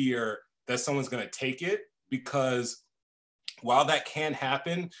of the fear that someone's going to take it, because while that can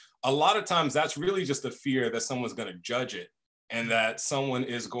happen, a lot of times that's really just the fear that someone's going to judge it and that someone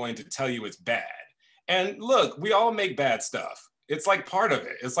is going to tell you it's bad. And look, we all make bad stuff. It's like part of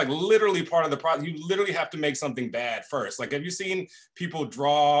it. It's like literally part of the process. You literally have to make something bad first. Like, have you seen people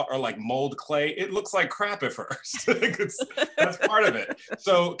draw or like mold clay? It looks like crap at first. That's part of it.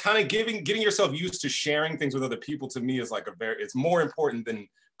 So kind of getting yourself used to sharing things with other people, to me, is like it's more important than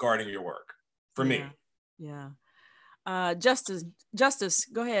guarding your work for me. Yeah. Justice,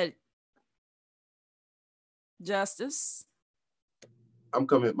 go ahead. Justice. I'm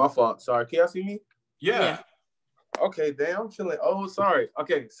coming. My fault. Sorry. Can y'all see me? Yeah. Okay, damn, I'm feeling, sorry.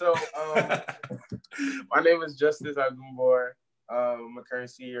 Okay, so my name is Justice Agumbor. I'm a current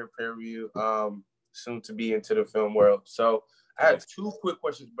senior at Fairview, soon to be into the film world. So I have 2 quick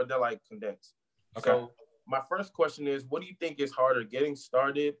questions, but they're like condensed. Okay. So my first question is, what do you think is harder, getting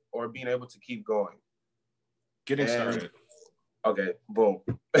started or being able to keep going? Getting started. Okay, boom.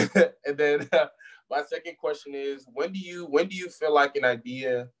 And then my second question is, when do you feel like an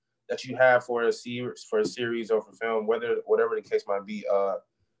idea that you have for a series or for film, whatever the case might be.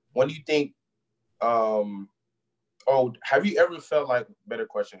 When do you think? Have you ever felt like? Better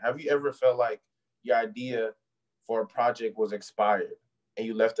question. Have you ever felt like your idea for a project was expired and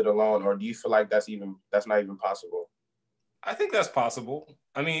you left it alone, or do you feel like that's not even possible? I think that's possible.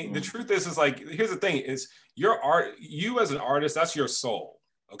 I mean, the truth is like, here's the thing: is your art. You as an artist, that's your soul.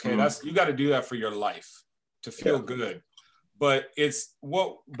 Okay, you got to do that for your life to feel good. But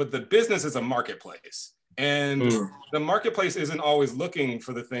the business is a marketplace, and the marketplace isn't always looking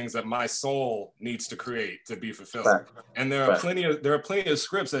for the things that my soul needs to create to be fulfilled. And there are plenty of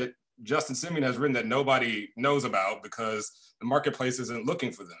scripts that Justin Simien has written that nobody knows about because the marketplace isn't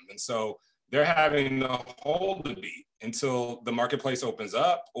looking for them, and so they're having to hold the beat until the marketplace opens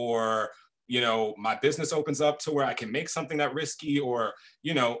up, or my business opens up to where I can make something that risky, or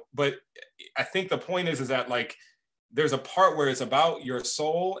But I think the point is that like, there's a part where it's about your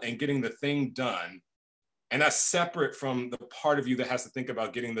soul and getting the thing done. And that's separate from the part of you that has to think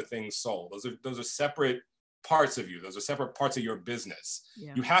about getting the thing sold. Those are separate parts of you. Those are separate parts of your business.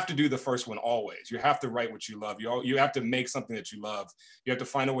 Yeah. You have to do the first one always. You have to write what you love. You have to make something that you love. You have to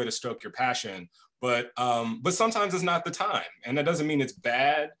find a way to stoke your passion. But sometimes it's not the time. And that doesn't mean it's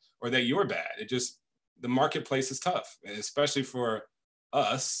bad or that you're bad. The marketplace is tough, especially for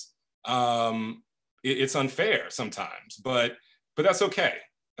us. It's unfair sometimes, but that's okay.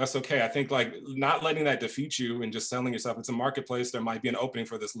 That's okay. I think like not letting that defeat you and just telling yourself it's a marketplace. There might be an opening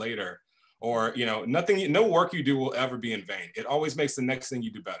for this later, or no work you do will ever be in vain. It always makes the next thing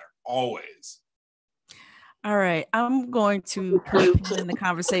you do better. Always. All right, I'm going to put a pin in the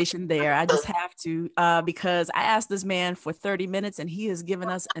conversation there. I just have to, because I asked this man for 30 minutes and he has given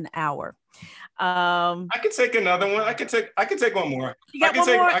us an hour. I could take another one. I could take one more.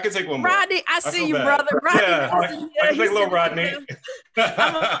 I could take one more. Rodney, I see you, brother. Rodney, I can take little Rodney.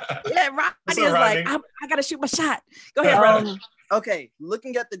 Rodney is like, I gotta shoot my shot. Go ahead, brother. Okay,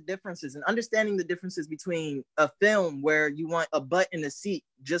 looking at the differences and understanding the differences between a film where you want a butt in the seat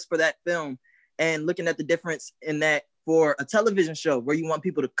just for that film, and looking at the difference in that for a television show where you want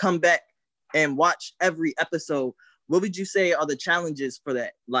people to come back and watch every episode, what would you say are the challenges for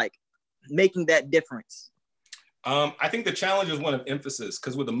that, like making that difference? I think the challenge is one of emphasis,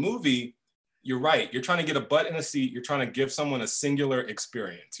 because with a movie, you're right. You're trying to get a butt in a seat. You're trying to give someone a singular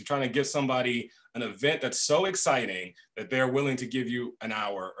experience. You're trying to give somebody an event that's so exciting that they're willing to give you an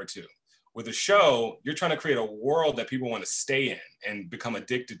hour or two. With a show, you're trying to create a world that people want to stay in and become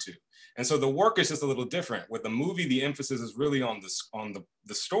addicted to. And so the work is just a little different. With the movie, the emphasis is really on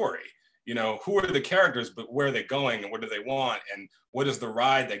the story. Who are the characters, but where are they going and what do they want? And what is the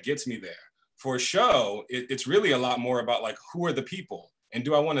ride that gets me there? For a show, it's really a lot more about like, who are the people? And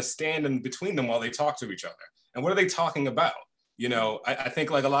do I want to stand in between them while they talk to each other? And what are they talking about? I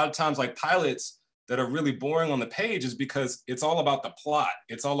think like a lot of times like pilots that are really boring on the page is because it's all about the plot.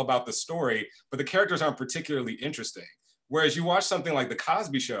 It's all about the story, but the characters aren't particularly interesting. Whereas you watch something like The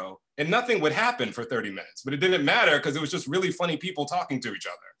Cosby Show and nothing would happen for 30 minutes, but it didn't matter because it was just really funny people talking to each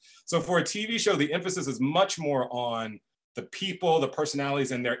other. So for a TV show, the emphasis is much more on the people, the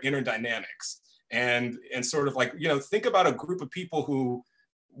personalities, and their inner dynamics. And sort of like, think about a group of people who,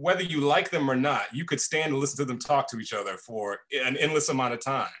 whether you like them or not, you could stand and listen to them talk to each other for an endless amount of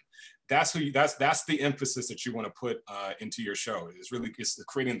time. That's the emphasis that you want to put into your show. It's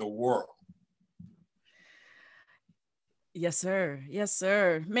creating the world. Yes, sir. Yes,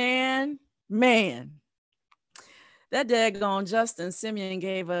 sir. Man. That daggone Justin Simien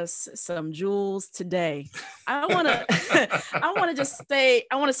gave us some jewels today. I want to say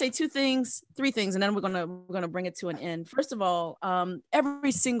three things, and then we're gonna bring it to an end. First of all,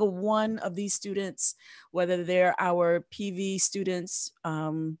 every single one of these students, whether they're our PV students,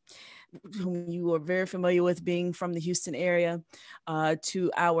 whom you are very familiar with being from the Houston area, to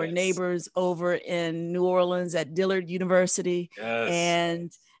our neighbors over in New Orleans at Dillard University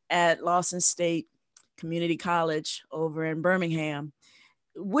and at Lawson State Community College over in Birmingham.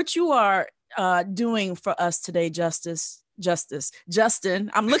 What you are doing for us today, Justin,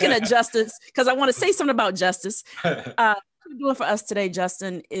 I'm looking at Justice because I want to say something about Justice. What you're doing for us today,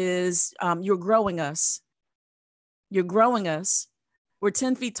 Justin, is you're growing us. You're growing us. We're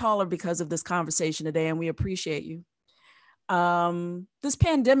 10 feet taller because of this conversation today, and we appreciate you. This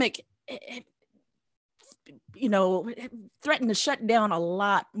pandemic, threatened to shut down a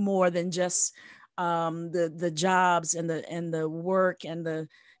lot more than just the jobs and the work and the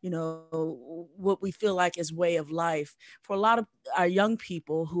what we feel like is way of life. For a lot of our young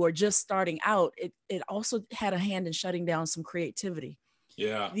people who are just starting out, it also had a hand in shutting down some creativity.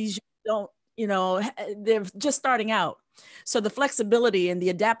 Yeah, these don't, they're just starting out. So the flexibility and the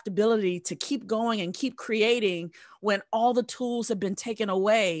adaptability to keep going and keep creating when all the tools have been taken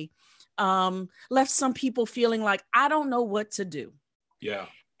away, left some people feeling like, I don't know what to do. Yeah.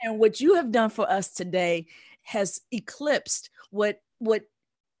 And what you have done for us today has eclipsed what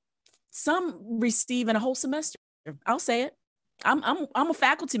some receive in a whole semester. I'll say it. I'm a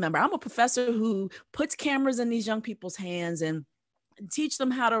faculty member. I'm a professor who puts cameras in these young people's hands and teach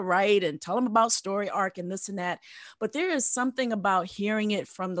them how to write and tell them about story arc and this and that. But there is something about hearing it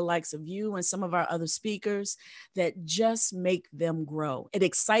from the likes of you and some of our other speakers that just make them grow. It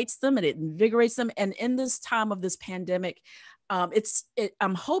excites them and it invigorates them. And in this time of this pandemic,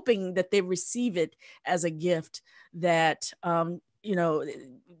 I'm hoping that they receive it as a gift that,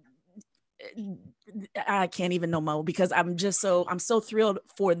 I can't even know, Mo, because I'm so thrilled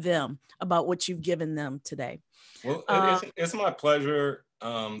for them about what you've given them today. Well, it's my pleasure.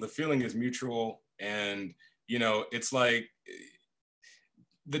 The feeling is mutual. And, it's like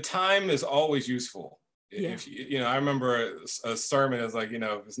the time is always useful. Yeah. If, I remember a sermon is like,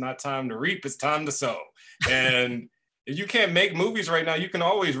 if it's not time to reap, it's time to sow. And if you can't make movies right now, you can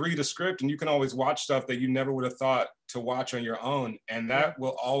always read a script and you can always watch stuff that you never would have thought to watch on your own. And that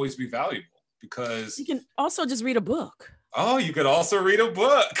will always be valuable because you can also just read a book. Oh, you could also read a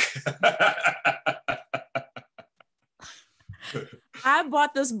book. I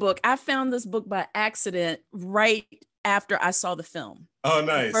bought this book. I found this book by accident right after I saw the film. Oh,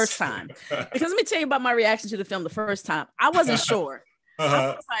 nice. The first time. Because let me tell you about my reaction to the film the first time. I wasn't sure.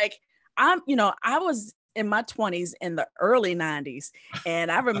 I was like, I was in my 20s in the early 90s.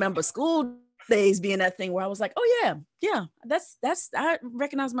 And I remember school days being that thing where I was like, oh yeah, that's I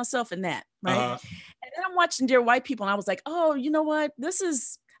recognize myself in that, right? And then I'm watching Dear White People and I was like, oh, you know what?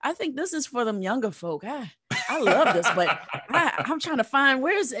 I think this is for them younger folk. I love this, but I'm trying to find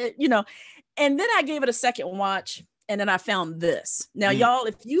where's it, and then I gave it a second watch and then I found this. Now, y'all,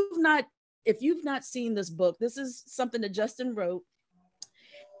 if you've not seen this book, this is something that Justin wrote.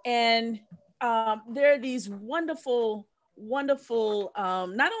 And there are these wonderful,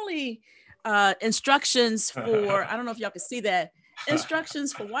 not only instructions for, I don't know if y'all can see that,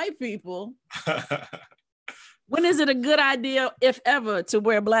 instructions for white people. When is it a good idea, if ever, to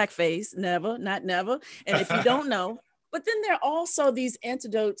wear blackface? Never, not never. And if you don't know, but then there are also these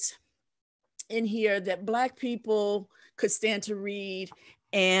antidotes in here that Black people could stand to read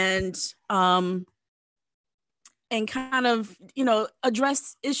and kind of,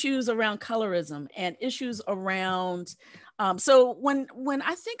 address issues around colorism and issues around. So when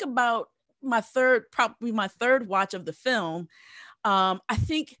I think about probably my third watch of the film, I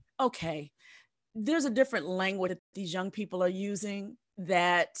think, okay, there's a different language that these young people are using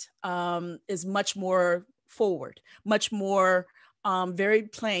that is much more forward, much more very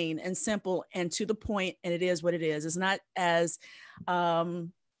plain and simple and to the point, and it is what it is. It's not as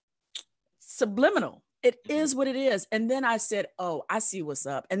subliminal. It is what it is. And then I said, oh, I see what's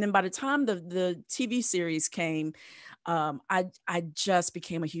up. And then by the time the TV series came, I just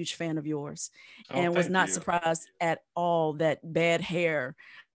became a huge fan of yours and was not surprised at all that Bad Hair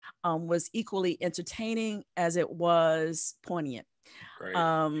was equally entertaining as it was poignant. Great.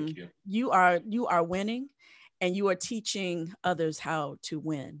 Thank you. You are winning and you are teaching others how to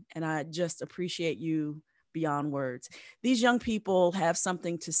win. And I just appreciate you beyond words. These young people have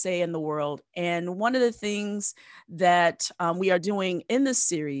something to say in the world. And one of the things that we are doing in this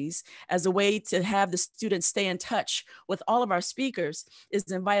series as a way to have the students stay in touch with all of our speakers is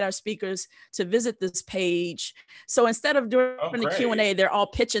to invite our speakers to visit this page. So instead of during the Q&A, they're all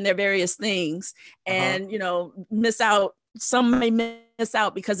pitching their various things and, miss out. Some may miss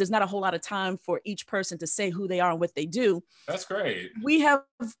out because there's not a whole lot of time for each person to say who they are and what they do. That's great. We have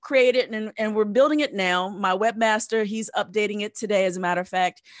created and we're building it now. My webmaster, he's updating it today, as a matter of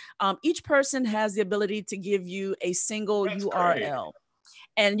fact. Each person has the ability to give you a single URL. Great.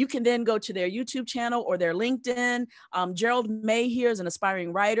 And you can then go to their YouTube channel or their LinkedIn. Gerald May here is an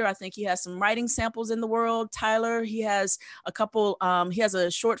aspiring writer. I think he has some writing samples in the world. Tyler, he has a couple, he has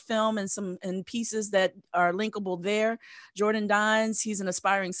a short film and pieces that are linkable there. Jordan Dines, he's an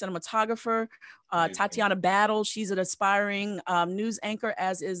aspiring cinematographer. Tatiana Battle, she's an aspiring news anchor,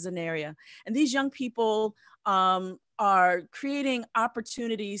 as is Zanaria. And these young people are creating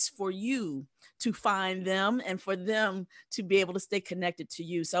opportunities for you to find them and for them to be able to stay connected to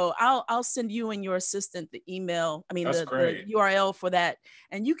you. So I'll send you and your assistant the email, the URL for that.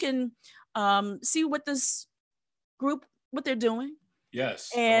 And you can see what this group, what they're doing.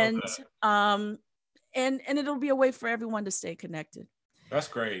 Yes. And it'll be a way for everyone to stay connected. That's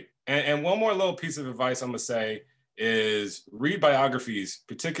great. And one more little piece of advice I'm gonna say is read biographies,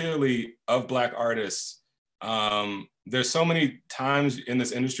 particularly of Black artists. there's so many times in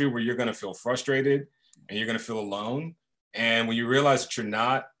this industry where you're going to feel frustrated and you're going to feel alone. And when you realize that you're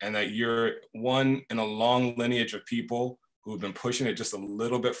not, and that you're one in a long lineage of people who've been pushing it just a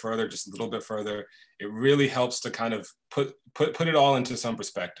little bit further, it really helps to kind of put it all into some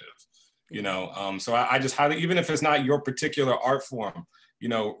perspective, you know? So I just highly, even if it's not your particular art form, you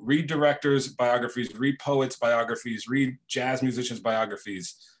know, read directors' biographies, read poets' biographies, read jazz musicians'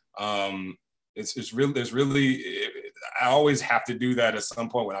 biographies. It's really, I always have to do that at some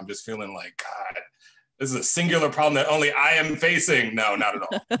point when I'm just feeling like, God, this is a singular problem that only I am facing. No, not at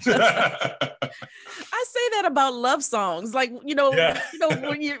all. I say that about love songs. Like, you know,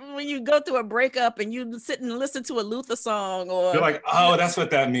 when you go through a breakup and you sit and listen to a Luther song, or you're like, oh, that's what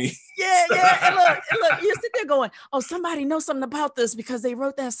that means. Yeah. And look, you sit there going, oh, somebody knows something about this because they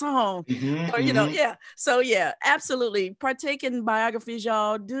wrote that song. Or, you know, yeah. So yeah, absolutely. Partake in biographies,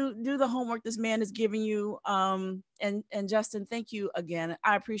 y'all. Do the homework this man is giving you. And Justin, thank you again.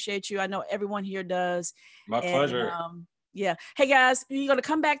 I appreciate you. I know everyone here does. My pleasure. Yeah. Hey guys, you're going to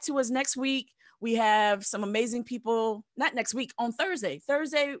come back to us next week. We have some amazing people, not next week, on Thursday.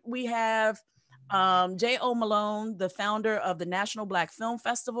 Thursday, we have J.O. Malone, the founder of the National Black Film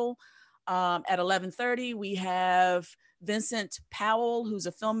Festival. At 11:30, we have Vincent Powell, who's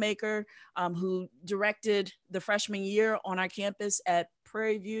a filmmaker who directed the freshman year on our campus at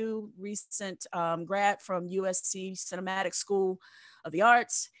Prairie View, recent grad from USC Cinematic School of the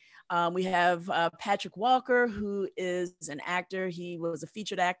Arts. We have Patrick Walker, who is an actor. He was a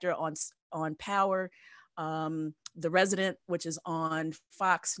featured actor on Power, The Resident, which is on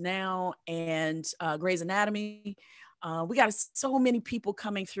Fox now, and Grey's Anatomy. We got so many people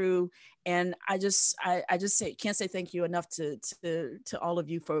coming through, and I just can't say thank you enough to all of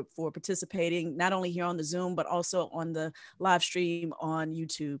you for participating, not only here on the Zoom, but also on the live stream on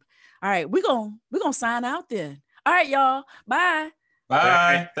YouTube. All right, we're gonna sign out then. All right, y'all. Bye.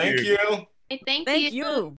 Bye. Thank you. Thank you.